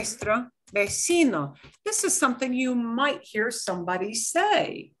nuestro vecino. This is something you might hear somebody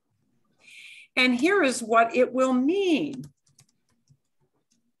say. And here is what it will mean.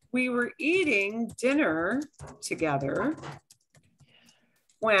 We were eating dinner together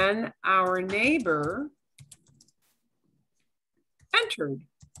when our neighbor entered.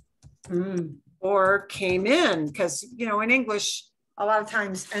 Or came in, because, you know, in English, a lot of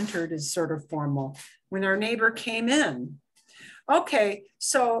times entered is sort of formal. When our neighbor came in. Okay,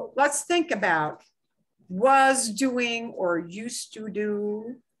 so let's think about was doing or used to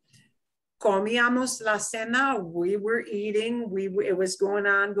do. Comíamos la cena, we were eating, it was going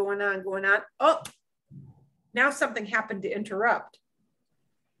on. Oh, now something happened to interrupt.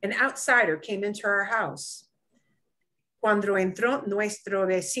 An outsider came into our house. Cuando entró nuestro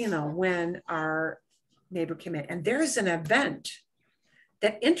vecino, when our neighbor came in. And there's an event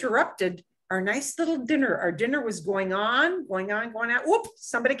that interrupted our nice little dinner. Our dinner was going on. Whoop,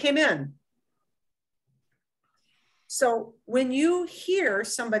 somebody came in. So when you hear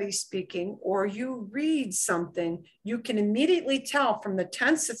somebody speaking or you read something, you can immediately tell from the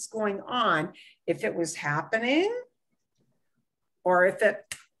tense that's going on if it was happening or if it,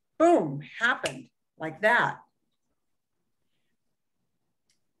 boom, happened like that.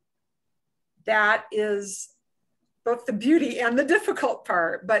 That is both the beauty and the difficult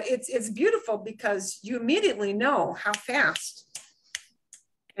part, but it's beautiful because you immediately know how fast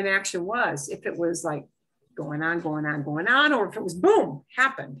an action was. If it was like going on, or if it was boom,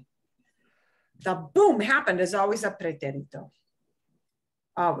 happened. The boom happened is always a pretérito.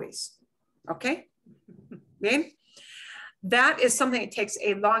 Always. Okay? Okay? That is something it takes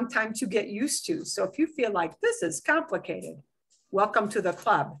a long time to get used to. So if you feel like this is complicated, welcome to the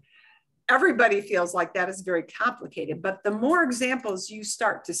club. Everybody feels like that is very complicated, but the more examples you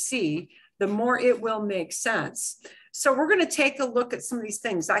start to see, the more it will make sense. So we're going to take a look at some of these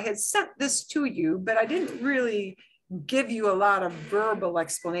things. I had sent this to you, but I didn't really give you a lot of verbal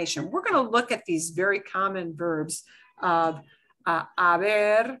explanation. We're going to look at these very common verbs of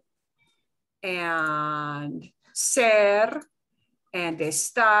haber and ser and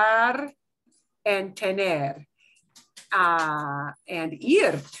estar and tener. And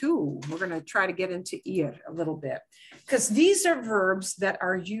ir too. We're going to try to get into ir a little bit because these are verbs that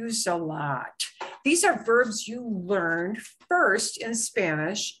are used a lot. These are verbs you learned first in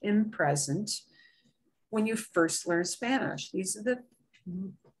Spanish in present when you first learned Spanish. These are the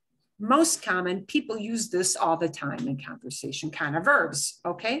most common. People use this all the time in conversation kind of verbs,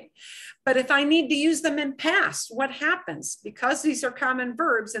 okay? But if I need to use them in past, what happens? Because these are common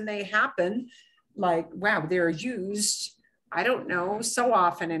verbs and they happen like, wow, they're used, I don't know, so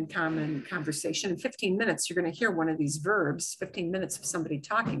often in common conversation. In 15 minutes, you're going to hear one of these verbs, 15 minutes of somebody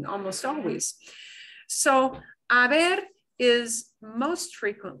talking, almost always. So haber is most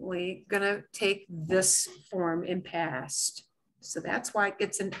frequently going to take this form in past. So that's why it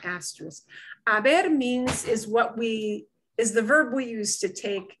gets an asterisk. Haber means is the verb we use to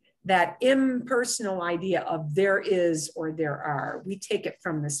take that impersonal idea of there is or there are. We take it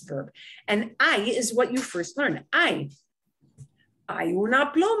from this verb. And hay is what you first learn. Hay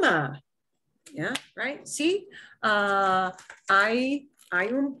una pluma. Yeah, right? See? Hay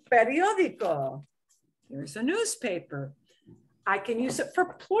un periódico. There's a newspaper. I can use it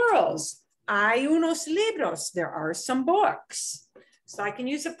for plurals. Hay unos libros. There are some books. So I can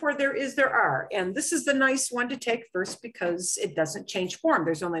use it for there is, there are. And this is the nice one to take first because it doesn't change form.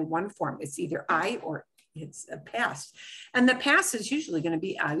 There's only one form. It's either I or it's a past. And the past is usually going to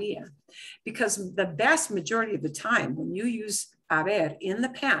be había because the vast majority of the time when you use haber in the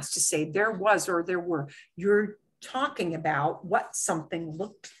past to say there was or there were, you're talking about what something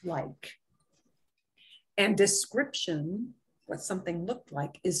looked like. And description, what something looked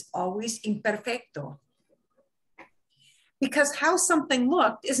like, is always imperfecto. Because how something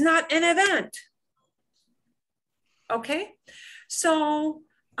looked is not an event. Okay, so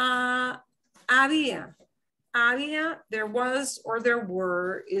había, there was or there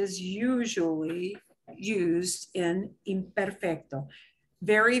were is usually used in imperfecto.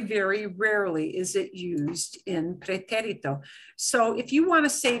 Very, very rarely is it used in pretérito. So if you want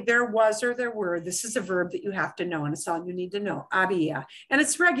to say there was or there were, this is a verb that you have to know, and it's all you need to know, había. And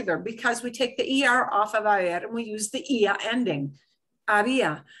it's regular because we take the ER off of haber and we use the ia ending.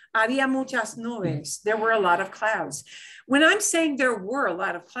 Había muchas nubes. There were a lot of clouds. When I'm saying there were a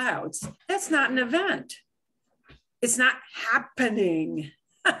lot of clouds, that's not an event. It's not happening.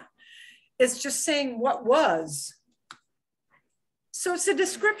 It's just saying what was. So it's a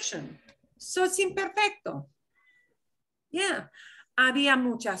description. So it's imperfecto. Yeah. Había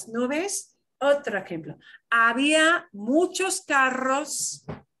muchas nubes. Otro ejemplo. Había muchos carros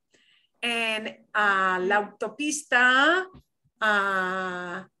en la autopista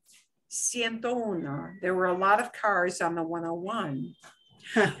 101. There were a lot of cars on the 101.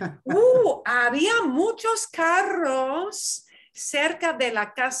 Había muchos carros cerca de la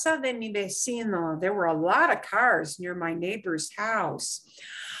casa de mi vecino. There were a lot of cars near my neighbor's house.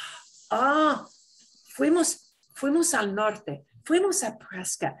 Fuimos al norte. Fuimos a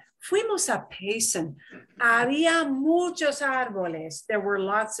Prescott. Fuimos a Payson. Había muchos árboles. There were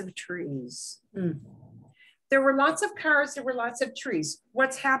lots of trees. There were lots of cars. There were lots of trees.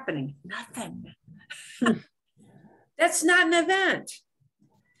 What's happening? Nothing. That's not an event.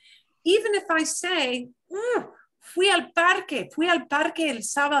 Even if I say, fui al parque el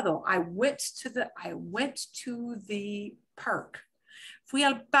sábado. I went to the park. Fui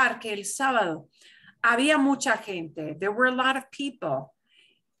al parque el sábado. Había mucha gente. There were a lot of people.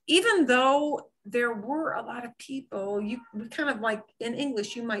 Even though there were a lot of people. We kind of like in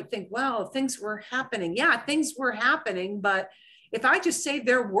English, you might think, well, things were happening. Yeah, things were happening. But if I just say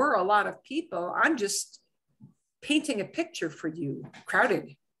there were a lot of people, I'm just painting a picture for you,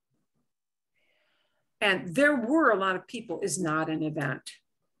 crowded. And there were a lot of people is not an event.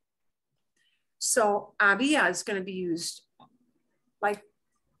 So había is going to be used like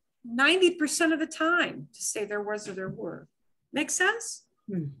 90% of the time to say there was or there were. Make sense?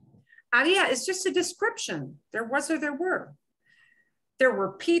 Había is just a description. There was or there were. There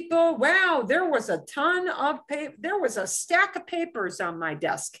were people. Wow, there was a ton of paper. There was a stack of papers on my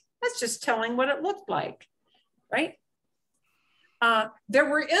desk. That's just telling what it looked like, right? There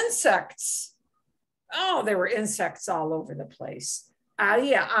were insects. Oh, there were insects all over the place.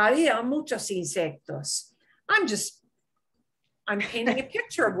 Había muchos insectos. I'm painting a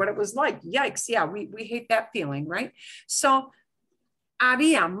picture of what it was like. Yikes, yeah, we hate that feeling, right? So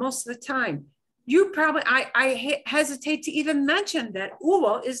había most of the time. You probably, I hesitate to even mention that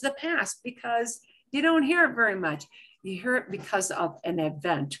hubo is the past because you don't hear it very much. You hear it because of an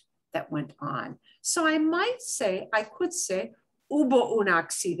event that went on. So I could say, hubo un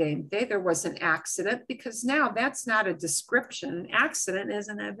accidente, there was an accident, because now that's not a description. An accident is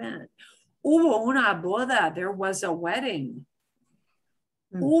an event. Hubo una boda, there was a wedding.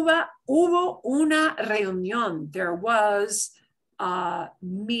 Hubo una reunión, there was a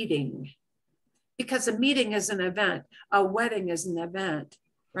meeting. Because a meeting is an event, a wedding is an event,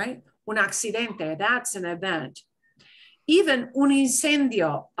 right? Un accidente, that's an event. Even un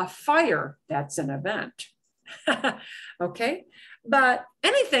incendio, a fire, that's an event. Okay, but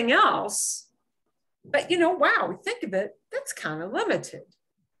anything else, but wow, think of it, that's kind of limited.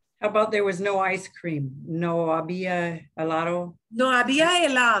 How about there was no ice cream? No había helado? No había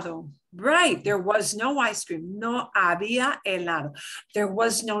helado. Right, there was no ice cream. No había helado. There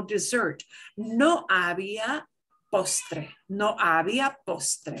was no dessert. No había postre. No había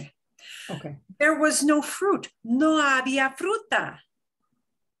postre. Okay. There was no fruit. No había fruta.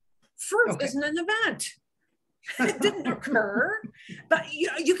 Fruit isn't an event. It didn't occur, but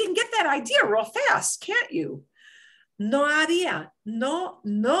you can get that idea real fast, can't you? No había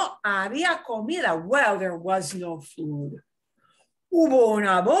comida. Well, there was no food. Hubo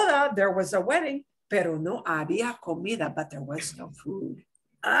una boda, there was a wedding, pero no había comida, but there was no food.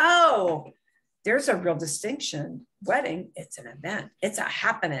 Oh, there's a real distinction. Wedding, it's an event, it's a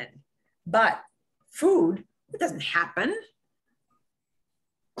happening. But food, it doesn't happen.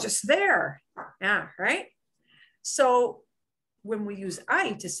 Just there. Yeah, right? So when we use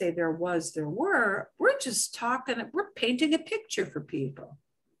I to say there was, there were, we're just we're painting a picture for people.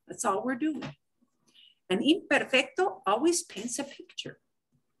 That's all we're doing. And imperfecto always paints a picture.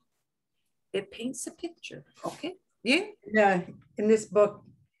 It paints a picture, okay? Bien? Yeah, in this book,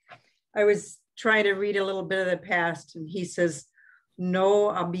 I was trying to read a little bit of the past, and he says, no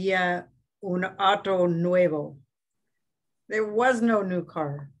había un auto nuevo. There was no new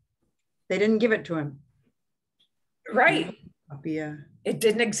car. They didn't give it to him. Right. Había. It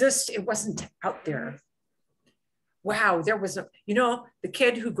didn't exist. It wasn't out there. Wow, there was the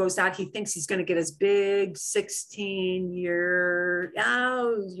kid who goes out, he thinks he's going to get his big your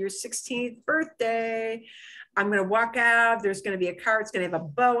 16th birthday. I'm going to walk out. There's going to be a car. It's going to have a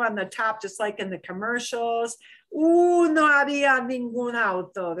bow on the top, just like in the commercials. No había ningún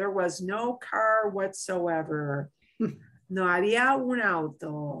auto. There was no car whatsoever. No había un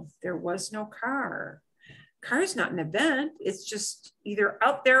auto. There was no car. Car is not an event. It's just either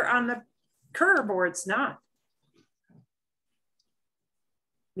out there on the curb or it's not.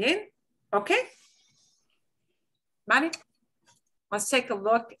 Bien? Okay. Mari, let's take a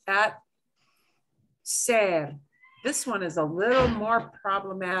look at ser. This one is a little more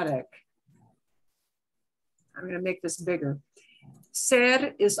problematic. I'm going to make this bigger.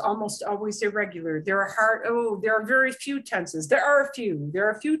 Ser is almost always irregular. There are very few tenses. There are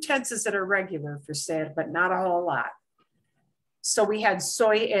a few tenses that are regular for ser, but not a whole lot. So we had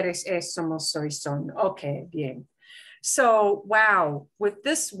soy, eres, es, somos, soy, son. Okay, bien. So, wow, with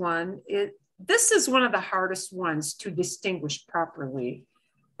this one, this is one of the hardest ones to distinguish properly,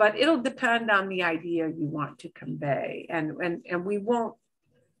 but it'll depend on the idea you want to convey. And we won't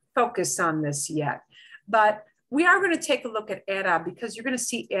focus on this yet, but we are going to take a look at era because you're going to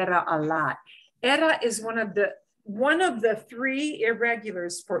see era a lot. Era is one of the three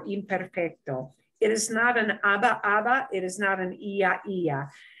irregulars for imperfecto. It is not an aba. It is not an ia.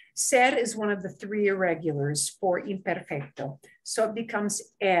 Ser is one of the three irregulars for imperfecto. So it becomes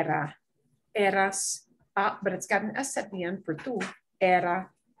era, eras, but it's got an S at the end for tú. Era,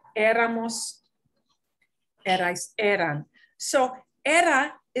 éramos, erais, eran. So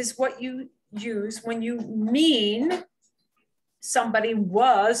era is what you use when you mean somebody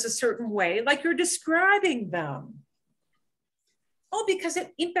was a certain way, like you're describing them. Oh, because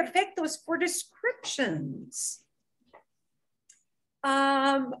imperfecto is for descriptions.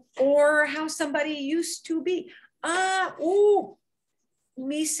 Or how somebody used to be.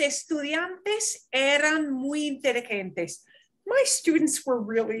 Mis estudiantes eran muy inteligentes. My students were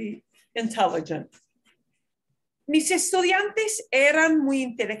really intelligent. Mis estudiantes eran muy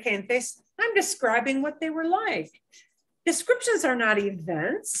inteligentes. I'm describing what they were like. Descriptions are not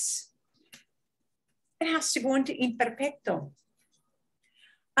events. It has to go into imperfecto.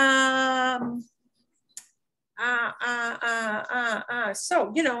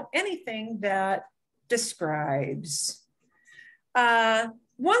 So, you know, anything that describes.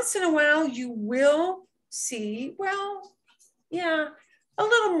 Once in a while, you will see, well, yeah, a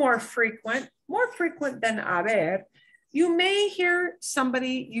little more frequent than haber. You may hear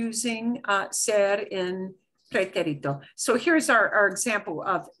somebody using ser in pretérito. So here's our example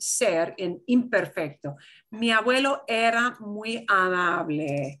of ser in imperfecto. Mi abuelo era muy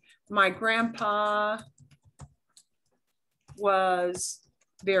amable. My grandpa was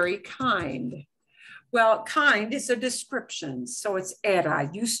very kind. Well, kind is a description. So it's era,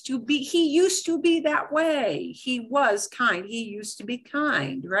 used to be. He used to be that way. He was kind. He used to be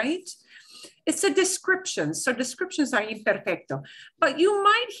kind, right? It's a description. So descriptions are imperfecto. But you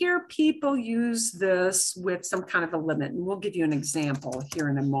might hear people use this with some kind of a limit. And we'll give you an example here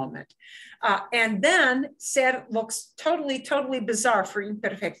in a moment. And then ser looks totally bizarre for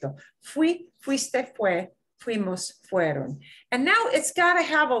imperfecto. Fui, fuiste, fue, fuimos, fueron. And now it's got to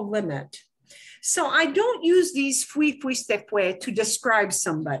have a limit. So I don't use these fui, fuiste, fue to describe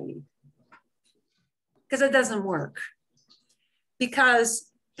somebody because it doesn't work.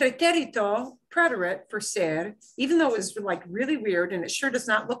 Because pretérito, preterite for ser, even though it's like really weird and it sure does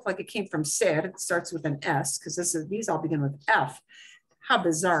not look like it came from ser, it starts with an S because these all begin with F. How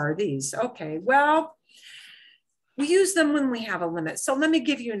bizarre are these? Okay, well, we use them when we have a limit. So let me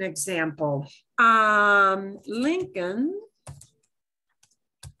give you an example. Lincoln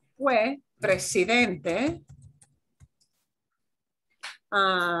fue presidente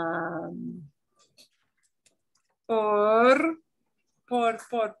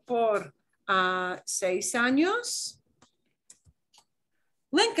por 6 años.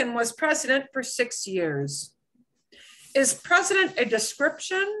 Lincoln was president for 6 years. Is president a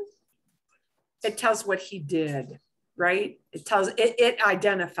description? It tells what he did, right? It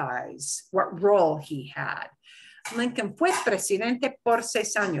identifies what role he had. Lincoln fue presidente por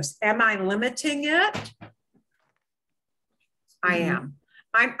 6 años. Am I limiting it? I am.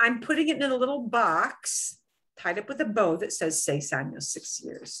 I'm putting it in a little box tied up with a bow that says 6 años, 6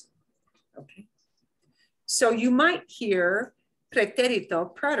 years. Okay. So you might hear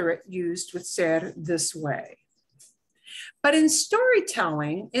pretérito, preterite, used with ser this way. But in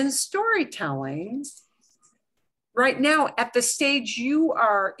storytelling, right now at the stage you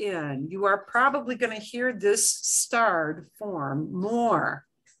are in, you are probably going to hear this starred form more.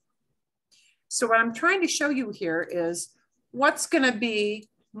 So what I'm trying to show you here is what's going to be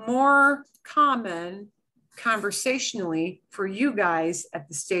more common conversationally for you guys at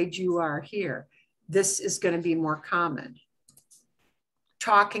the stage you are here. This is going to be more common.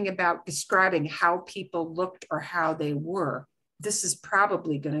 Talking about describing how people looked or how they were. This is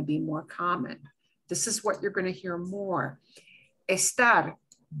probably going to be more common. This is what you're going to hear more. Estar,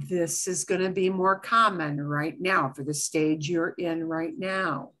 this is going to be more common right now for the stage you're in right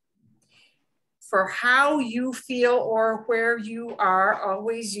now. For how you feel or where you are,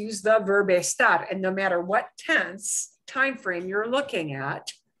 always use the verb estar. And no matter what tense, time frame you're looking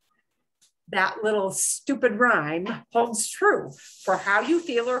at, that little stupid rhyme holds true. For how you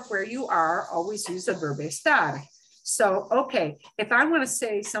feel or where you are, always use the verb estar. So, okay, if I want to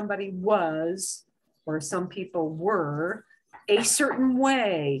say somebody was, or some people were, a certain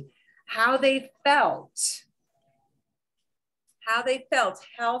way, how they felt,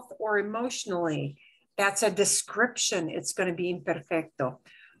 health or emotionally, that's a description. It's going to be imperfecto.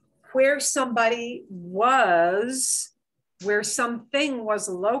 Where somebody was, where something was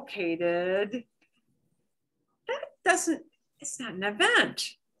located, it's not an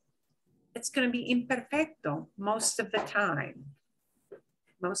event. It's going to be imperfecto most of the time.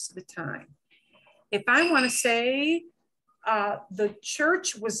 If I want to say the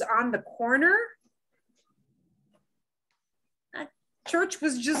church was on the corner, that church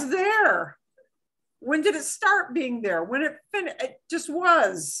was just there. When did it start being there? When it finished, it just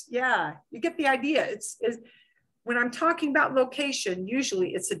was. Yeah, you get the idea. when I'm talking about location,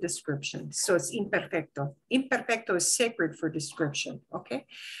 usually it's a description. So it's imperfecto. Imperfecto is sacred for description, okay?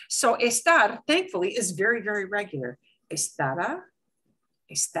 So estar, thankfully, is very, very regular. Estaba,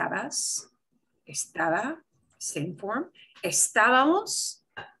 estabas, estaba, same form. Estábamos,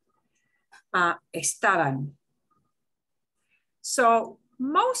 estaban. So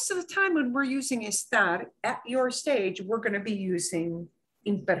most of the time when we're using estar at your stage, we're going to be using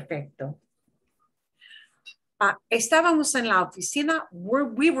imperfecto. Estábamos en la oficina,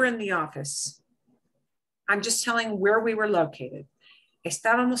 we were in the office. I'm just telling where we were located.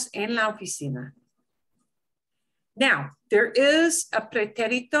 Estábamos en la oficina. Now, there is a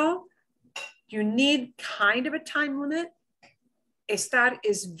pretérito. You need kind of a time limit. Estar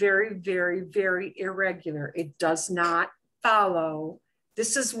is very, very, very irregular. It does not follow.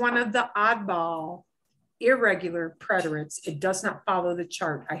 This is one of the oddball irregular preterites. It does not follow the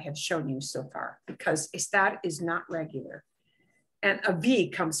chart I have shown you so far because estar is not regular. And a V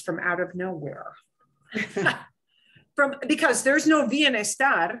comes from out of nowhere. Because there's no V in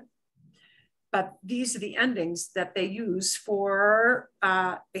estar, but these are the endings that they use for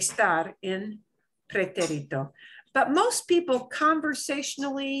estar in pretérito. But most people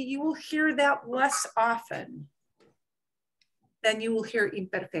conversationally, you will hear that less often than you will hear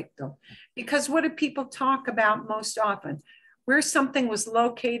imperfecto. Because what do people talk about most often? Where something was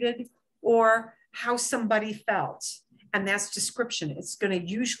located or how somebody felt. And that's description. It's going to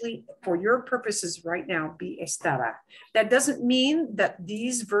usually, for your purposes right now, be estará. That doesn't mean that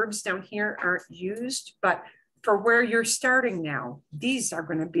these verbs down here aren't used, but for where you're starting now, these are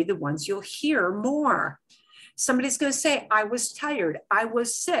going to be the ones you'll hear more. Somebody's going to say, I was tired. I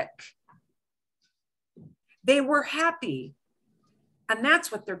was sick. They were happy. And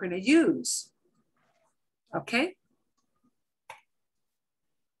that's what they're going to use. Okay?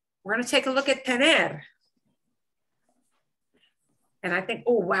 We're going to take a look at tener. And I think,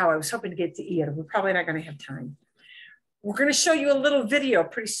 oh, wow, I was hoping to get to ir. We're probably not going to have time. We're going to show you a little video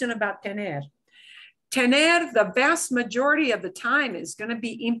pretty soon about tener. Tener, the vast majority of the time, is going to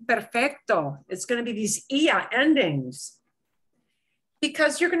be imperfecto. It's going to be these ia endings.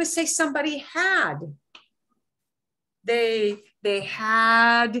 Because you're going to say somebody had. They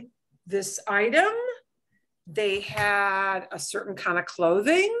had this item. They had a certain kind of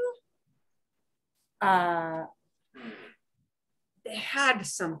clothing. They had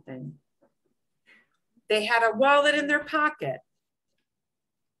something. They had a wallet in their pocket.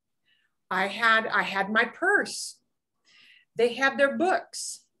 I had my purse. They had their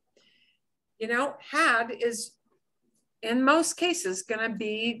books. You know, had is in most cases going to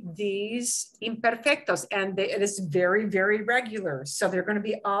be these imperfectos, and it is very, very regular. So they're going to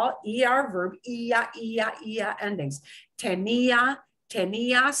be all ER verb, ia endings. Tenía,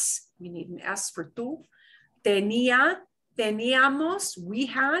 tenías, you need an S for tú. Tenía, teníamos, we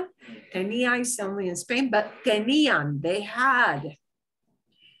had. Tenía is only in Spain, but tenían, they had.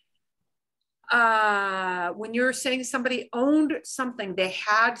 When you're saying somebody owned something, they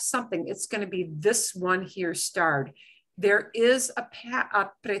had something, it's going to be this one here starred. There is a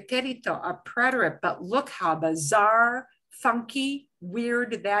pretérito, a preterite, but look how bizarre, funky,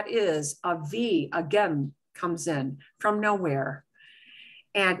 weird that is. A V, again, comes in from nowhere.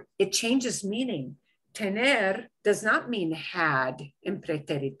 And it changes meaning. Tener does not mean had in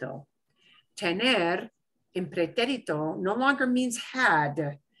pretérito. Tener in pretérito no longer means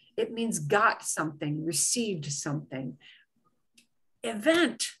had. It means got something, received something.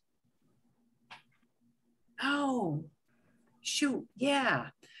 Event. Oh, shoot, yeah.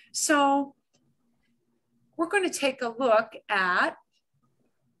 So we're going to take a look at,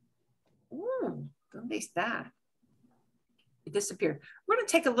 ¿dónde está? It disappeared. We're going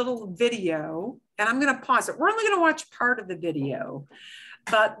to take a little video and I'm going to pause it. We're only going to watch part of the video,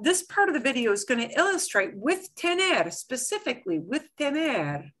 but this part of the video is going to illustrate with tener, specifically with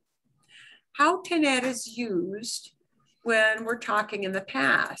tener, how tener is used when we're talking in the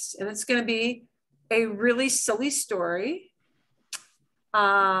past. And it's going to be a really silly story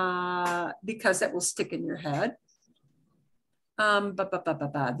because it will stick in your head. ¿Dónde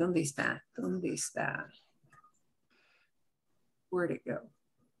está? ¿Dónde está? Where'd it go?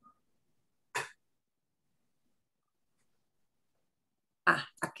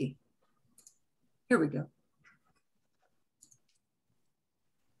 Aquí. Here we go.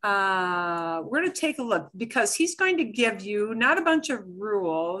 We're going to take a look because he's going to give you not a bunch of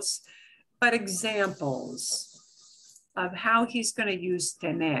rules, but examples of how he's going to use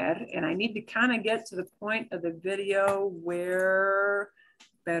tener. And I need to kind of get to the point of the video where,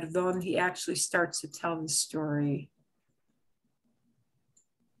 perdón, he actually starts to tell the story.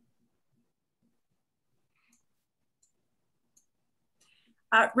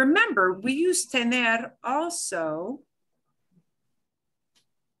 Remember, we use tener also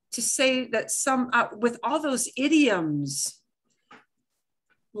to say that some, with all those idioms,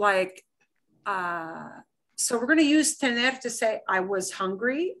 like, so we're going to use tener to say, I was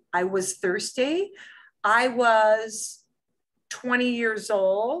hungry, I was thirsty, I was 20 years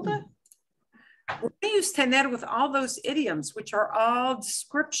old. We're going to use tener with all those idioms, which are all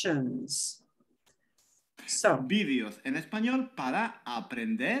descriptions. So, vídeos en español para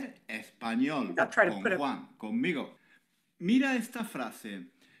aprender español. Con Juan, conmigo. Mira esta frase.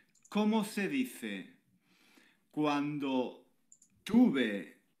 ¿Cómo se dice? Cuando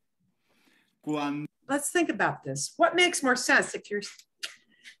tuve. Cuando. Let's think about this. What makes more sense if you're,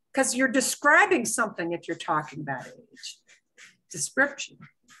 because you're describing something if you're talking about age. Description.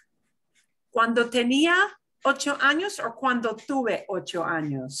 Cuando tenía 8 años or cuando tuve 8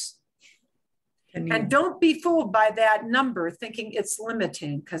 años? And don't be fooled by that number thinking it's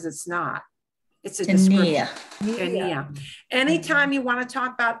limiting, because it's not. It's a description. Tenía. Anytime you want to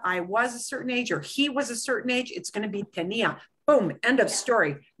talk about I was a certain age or he was a certain age, it's going to be tenía. Boom, end of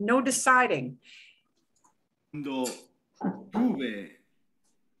story. No deciding. Cuando tuve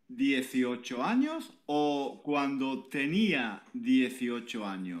 18 años o cuando tenía 18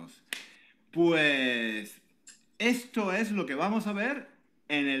 años. Pues esto es lo que vamos a ver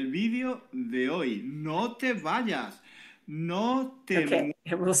en el vídeo de hoy. No te vayas. No te Okay,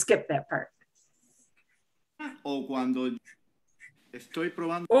 we'll skip that part. O cuando estoy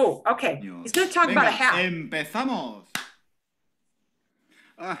probando. Oh, okay. He's going to talk about a hat. Empezamos.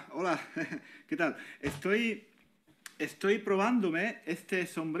 Hola. ¿Qué tal? Estoy probándome este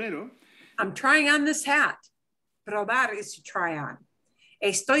sombrero. I'm trying on this hat. Probar is to try on.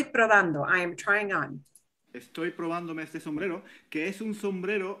 Estoy probando. I am trying on. Estoy probándome este sombrero, que es un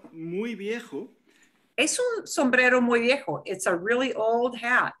sombrero muy viejo. Es un sombrero muy viejo. It's a really old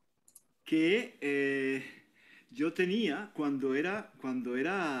hat. Que yo tenía cuando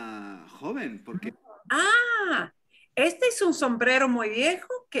era joven. Porque... Este es un sombrero muy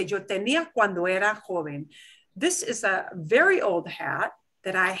viejo que yo tenía cuando era joven. This is a very old hat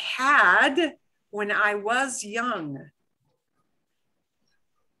that I had when I was young.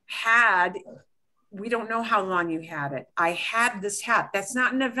 Had, we don't know how long you had it. I had this hat. That's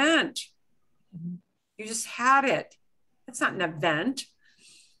not an event. You just had it. That's not an event.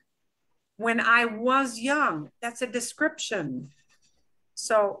 When I was young, that's a description.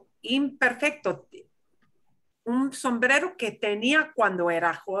 So, imperfecto. Un sombrero que tenía cuando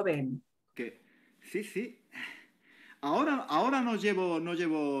era joven. Que, sí. Ahora no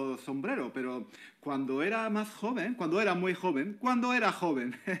llevo sombrero, pero cuando era más joven, cuando era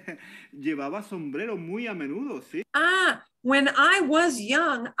joven, llevaba sombrero muy a menudo, sí. When I was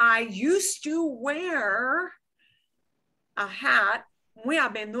young, I used to wear a hat. Muy a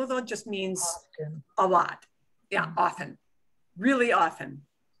menudo just means often. A lot. Yeah, often. Really often.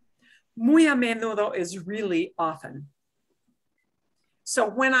 Muy a menudo is really often. So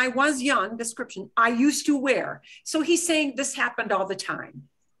when I was young, description, I used to wear. So he's saying this happened all the time.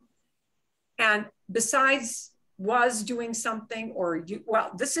 And besides was doing something or,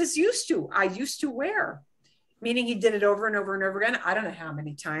 this is used to. I used to wear. Meaning he did it over and over and over again. I don't know how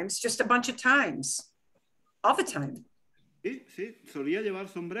many times, just a bunch of times. All the time. Sí, solía llevar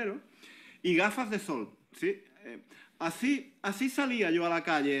sombrero y gafas de sol, sí. Así salía yo a la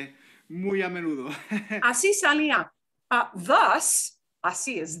calle muy a menudo. Así salía. Thus,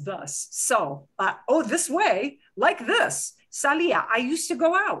 así is thus. So, this way, like this. Salía. I used to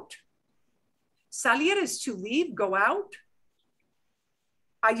go out. Salir is to leave, go out.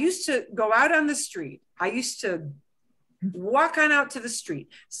 I used to go out on the street. I used to walk on out to the street.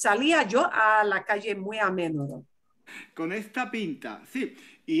 Salía yo a la calle muy a menudo. Con esta pinta, sí.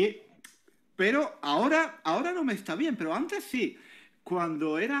 Pero ahora no me está bien, pero antes sí.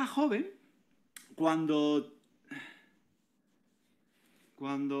 Cuando era joven, cuando...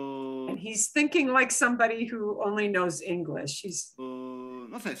 And he's thinking like somebody who only knows English.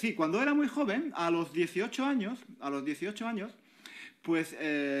 No sé, sí, cuando era muy joven, a los 18 años, pues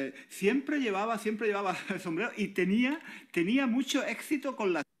siempre llevaba el sombrero y tenía mucho éxito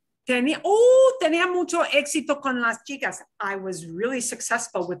con las... Tenía mucho éxito con las chicas. I was really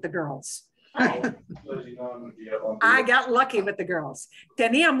successful with the girls. I got lucky with the girls.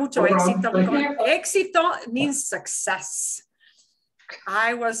 Tenía mucho éxito. Éxito means success.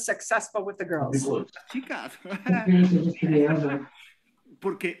 I was successful with the girls. Chicas.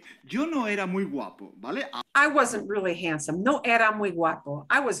 Porque yo no era muy guapo, ¿vale? I wasn't really handsome. No era muy guapo.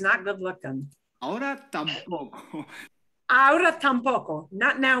 I was not good looking. Ahora tampoco. Ahora tampoco.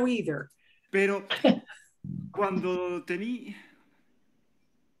 Not now either. Pero cuando tenía...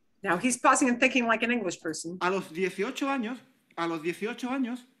 Now he's pausing and thinking like an English person. A los 18 años,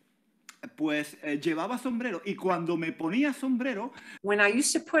 pues llevaba sombrero y cuando me ponía sombrero, When I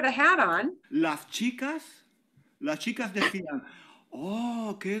used to put a hat on, las chicas decían,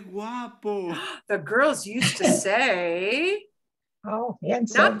 oh, qué guapo. the girls used to say, Oh, not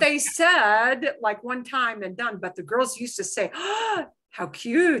handsome. they said like one time and done, but the girls used to say, oh, how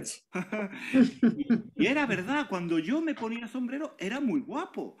cute. Y era verdad, cuando yo me ponía sombrero era muy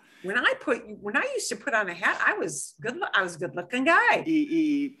guapo. When I used to put on a hat, I was a good looking guy.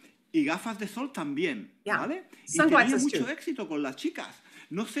 Y gafas de sol también, Yeah. ¿vale? Y Sunglasses tenía mucho too. éxito con las chicas.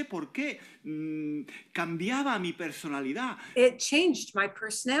 No sé por qué. Cambiaba mi personalidad. It changed my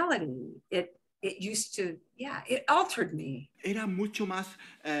personality. It used to, it altered me. Era mucho más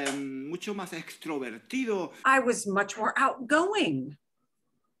extrovertido. I was much more outgoing.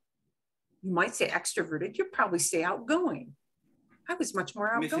 You might say extroverted. You'd probably say outgoing. I was much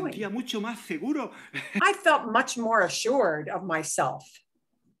more Me outgoing. sentía mucho más seguro. I felt much more assured of myself.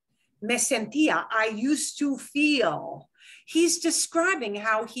 Me sentía, I used to feel. He's describing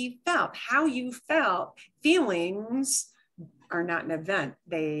how he felt, how you felt. Feelings are not an event.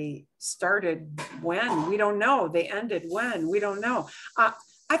 They started when, we don't know. They ended when, we don't know.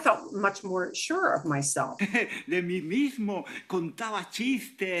 I felt much more sure of myself. De mí mismo, contaba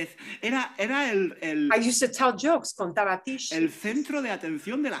chistes. Era I used to tell jokes, contaba el chistes. centro de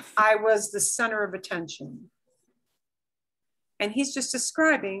atención de la I was the center of attention. And he's just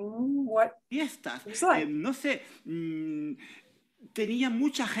describing what fiestas. it was like. No sé, tenía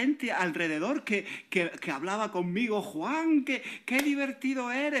mucha gente alrededor que hablaba conmigo. Juan, qué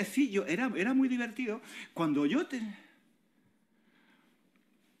divertido eres. Sí, yo era muy divertido. Cuando yo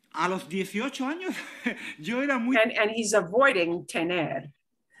a los 18 años, yo era muy... And he's avoiding tener.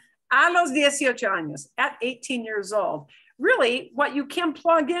 A los 18 años, at 18 years old. Really, what you can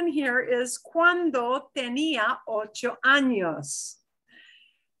plug in here is cuando tenía 8 años.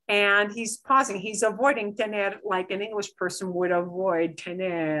 And he's pausing. He's avoiding tener like an English person would avoid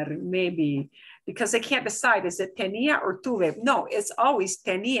tener, maybe, because they can't decide, is it tenía or tuve? No, it's always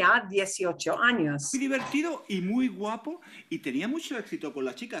tenía 18 años. Muy divertido y muy guapo y tenía mucho éxito con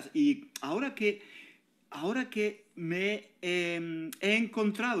las chicas. Y ahora que me he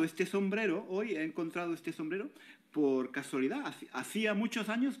encontrado este sombrero, hoy he encontrado este sombrero por casualidad. Hacía muchos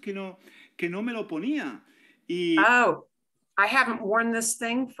años que no me lo ponía. Y Oh, I haven't worn this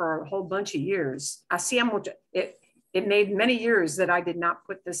thing for a whole bunch of years. Hacía mucho. It made many years that I did not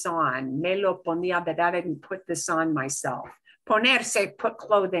put this on. Me lo ponía, that I didn't put this on myself. Ponerse, put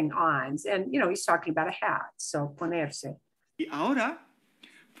clothing on. And, he's talking about a hat. So, ponerse. Y ahora,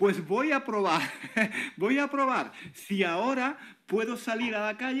 pues voy a probar si ahora puedo salir a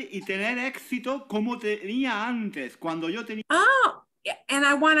la calle y tener éxito como tenía antes, cuando yo tenía... Oh, and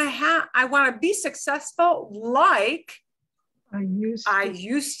I want to be successful like I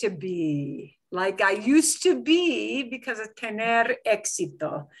used to be. Like I used to be, because of tener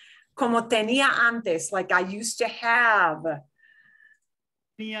éxito. Como tenía antes, like I used to have.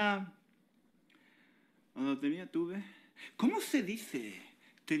 Tuve. ¿Cómo se dice?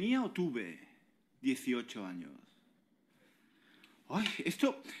 Tenía o tuve 18 años. Ay,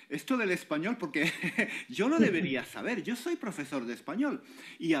 esto del español, porque yo lo debería saber. Yo soy profesor de español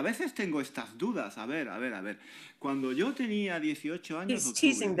y a veces tengo estas dudas. A ver. Cuando yo tenía 18 años... He's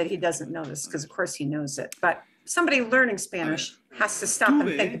teasing that he doesn't know this, because of course he knows it. But somebody learning Spanish has to stop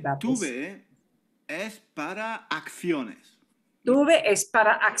and think about this. Tuve es para acciones. Tuve es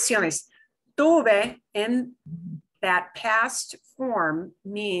para acciones. Tuve in that past form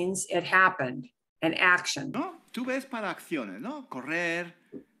means it happened, an action. ¿No? Tuve es para acciones, ¿no? Correr,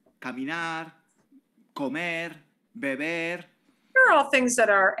 caminar, comer, beber. They're all things that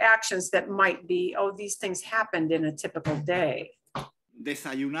are actions that might be, these things happened in a typical day.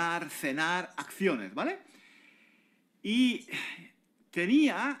 Desayunar, cenar, acciones, ¿vale? Y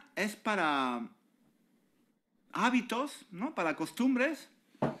tenía es para hábitos, ¿no? Para costumbres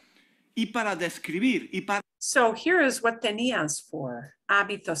y para describir y para... So here is what tenías for.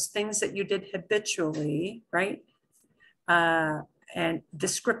 Hábitos, things that you did habitually, right? And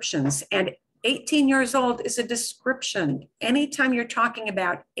descriptions. And 18 years old is a description. Anytime you're talking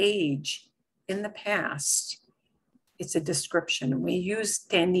about age in the past, it's a description. We use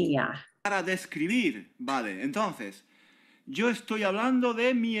tenía. Para describir, vale. Entonces, yo estoy hablando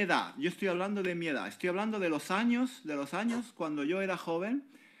de mi edad. Estoy hablando de los años cuando yo era joven.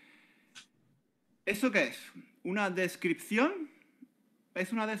 ¿Eso qué es? ¿Una descripción?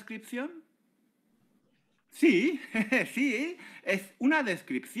 ¿Es una descripción? Sí, sí, es una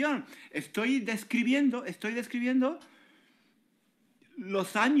descripción. Estoy describiendo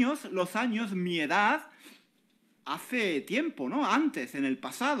los años, mi edad, hace tiempo, ¿no? Antes, en el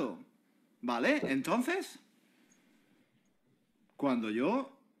pasado, ¿vale? Entonces, cuando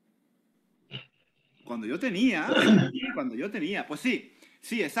yo tenía, pues sí,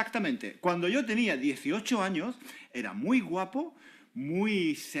 exactamente. Cuando yo tenía 18 años, era muy guapo,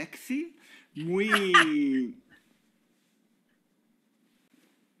 muy sexy, muy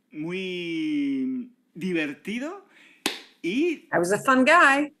divertido y I was a fun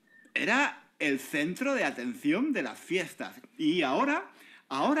guy. era el centro de atención de las fiestas. Y ahora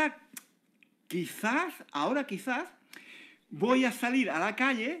quizás voy a salir a la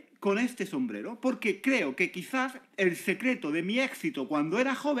calle con este sombrero, porque creo que quizás el secreto de mi éxito cuando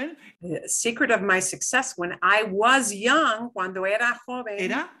era joven, The secret of my success when I was young, cuando era joven,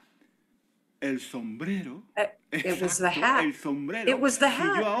 era el sombrero. it was the Exacto, hat. el sombrero. It was the Si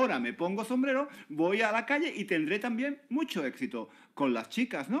hat. yo ahora me pongo sombrero, voy a la calle y tendré también mucho éxito con las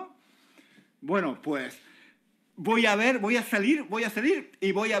chicas, ¿no? Bueno, pues voy a salir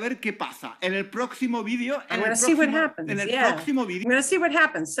y voy a ver qué pasa. En el próximo vídeo, I'm going to see what happens. en el Yeah. próximo I'm vídeo, going to see what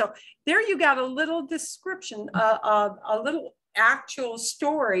happens. So there you got a little description, a little actual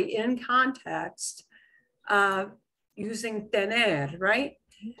story in context using tener, right?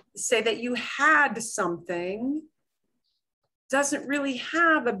 Say that you had something doesn't really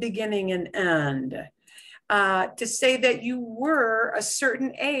have a beginning and end. To say that you were a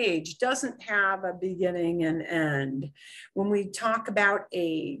certain age doesn't have a beginning and end. When we talk about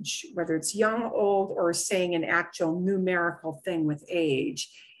age, whether it's young, old, or saying an actual numerical thing with age,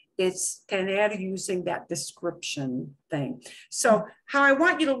 it's tener using that description thing. So how I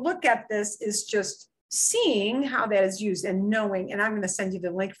want you to look at this is just seeing how that is used and knowing, and I'm going to send you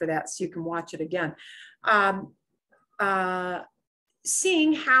the link for that so you can watch it again.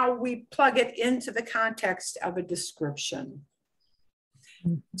 Seeing how we plug it into the context of a description.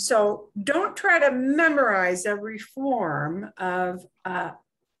 So don't try to memorize every form of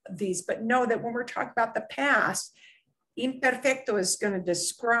these, but know that when we're talking about the past, imperfecto is going to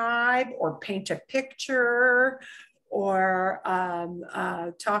describe or paint a picture or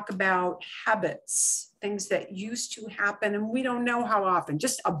talk about habits, things that used to happen and we don't know how often,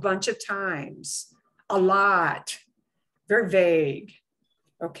 just a bunch of times, a lot. Very vague,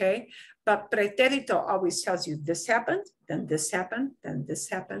 okay? But pretérito always tells you this happened, then this happened, then this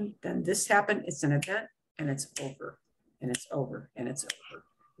happened, then this happened. It's an event and it's over, and it's over, and it's over.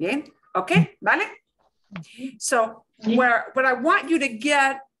 Bien? Okay, vale? So what I want you to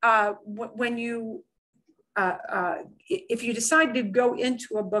get when you, if you decide to go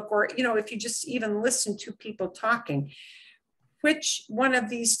into a book or, you know, if you just even listen to people talking, which one of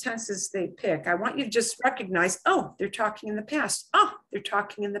these tenses they pick. I want you to just recognize, oh, they're talking in the past. Oh, they're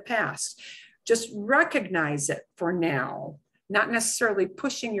talking in the past. Just recognize it for now, not necessarily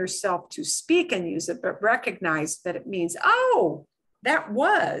pushing yourself to speak and use it, but recognize that it means, oh, that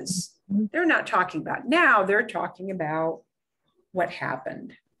was, they're not talking about now, they're talking about what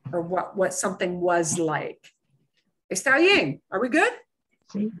happened or what something was like. ¿Está bien? Are we good?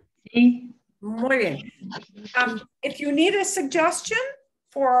 Sí. Muy bien. If you need a suggestion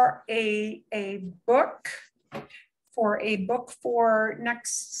for a book for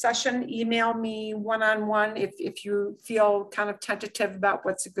next session, email me one-on-one if you feel kind of tentative about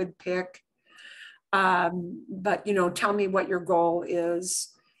what's a good pick. But you know, tell me what your goal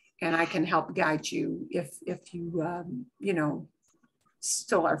is, and I can help guide you if you you know,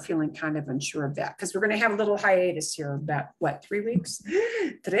 still are feeling kind of unsure of that, because we're going to have a little hiatus here about what, 3 weeks?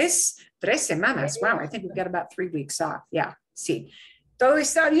 Tres semanas. Wow, I think we've got about 3 weeks off. Yeah, see. Todo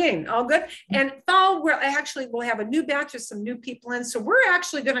está bien, all good. And fall, we'll have a new batch of some new people in. So we're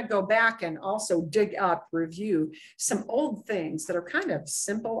actually going to go back and also dig up, review some old things that are kind of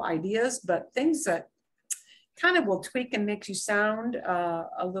simple ideas, but things that kind of will tweak and make you sound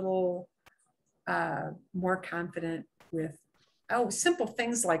a little more confident with, oh, simple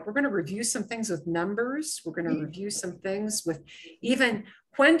things like we're going to review some things with numbers. We're going to review some things with even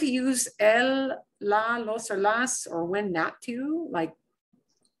when to use el, la, los, or las, or when not to, like,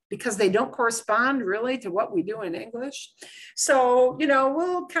 because they don't correspond really to what we do in English. So, you know,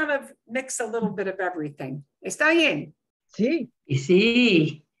 we'll kind of mix a little bit of everything. ¿Está bien? Sí.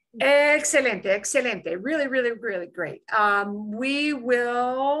 Sí. Excelente, excelente. Really, really, really great. We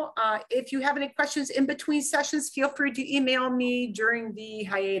will, if you have any questions in between sessions, feel free to email me during the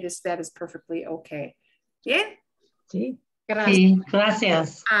hiatus. That is perfectly okay. Bien? Sí. Sí,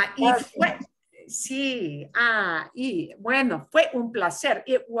 gracias. Y bueno, fue un placer.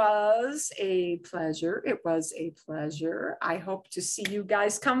 It was a pleasure. It was a pleasure. I hope to see you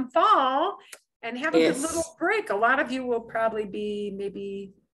guys come fall. and have a good little break. A lot of you will probably be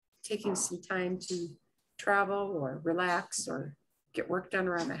maybe taking some time to travel or relax or get work done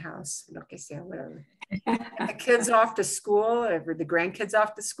around the house, lo que sea, whatever. And the kids off to school, or the grandkids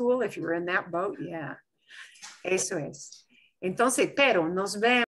off to school, if you were in that boat, yeah. Eso es. Entonces, pero nos vemos.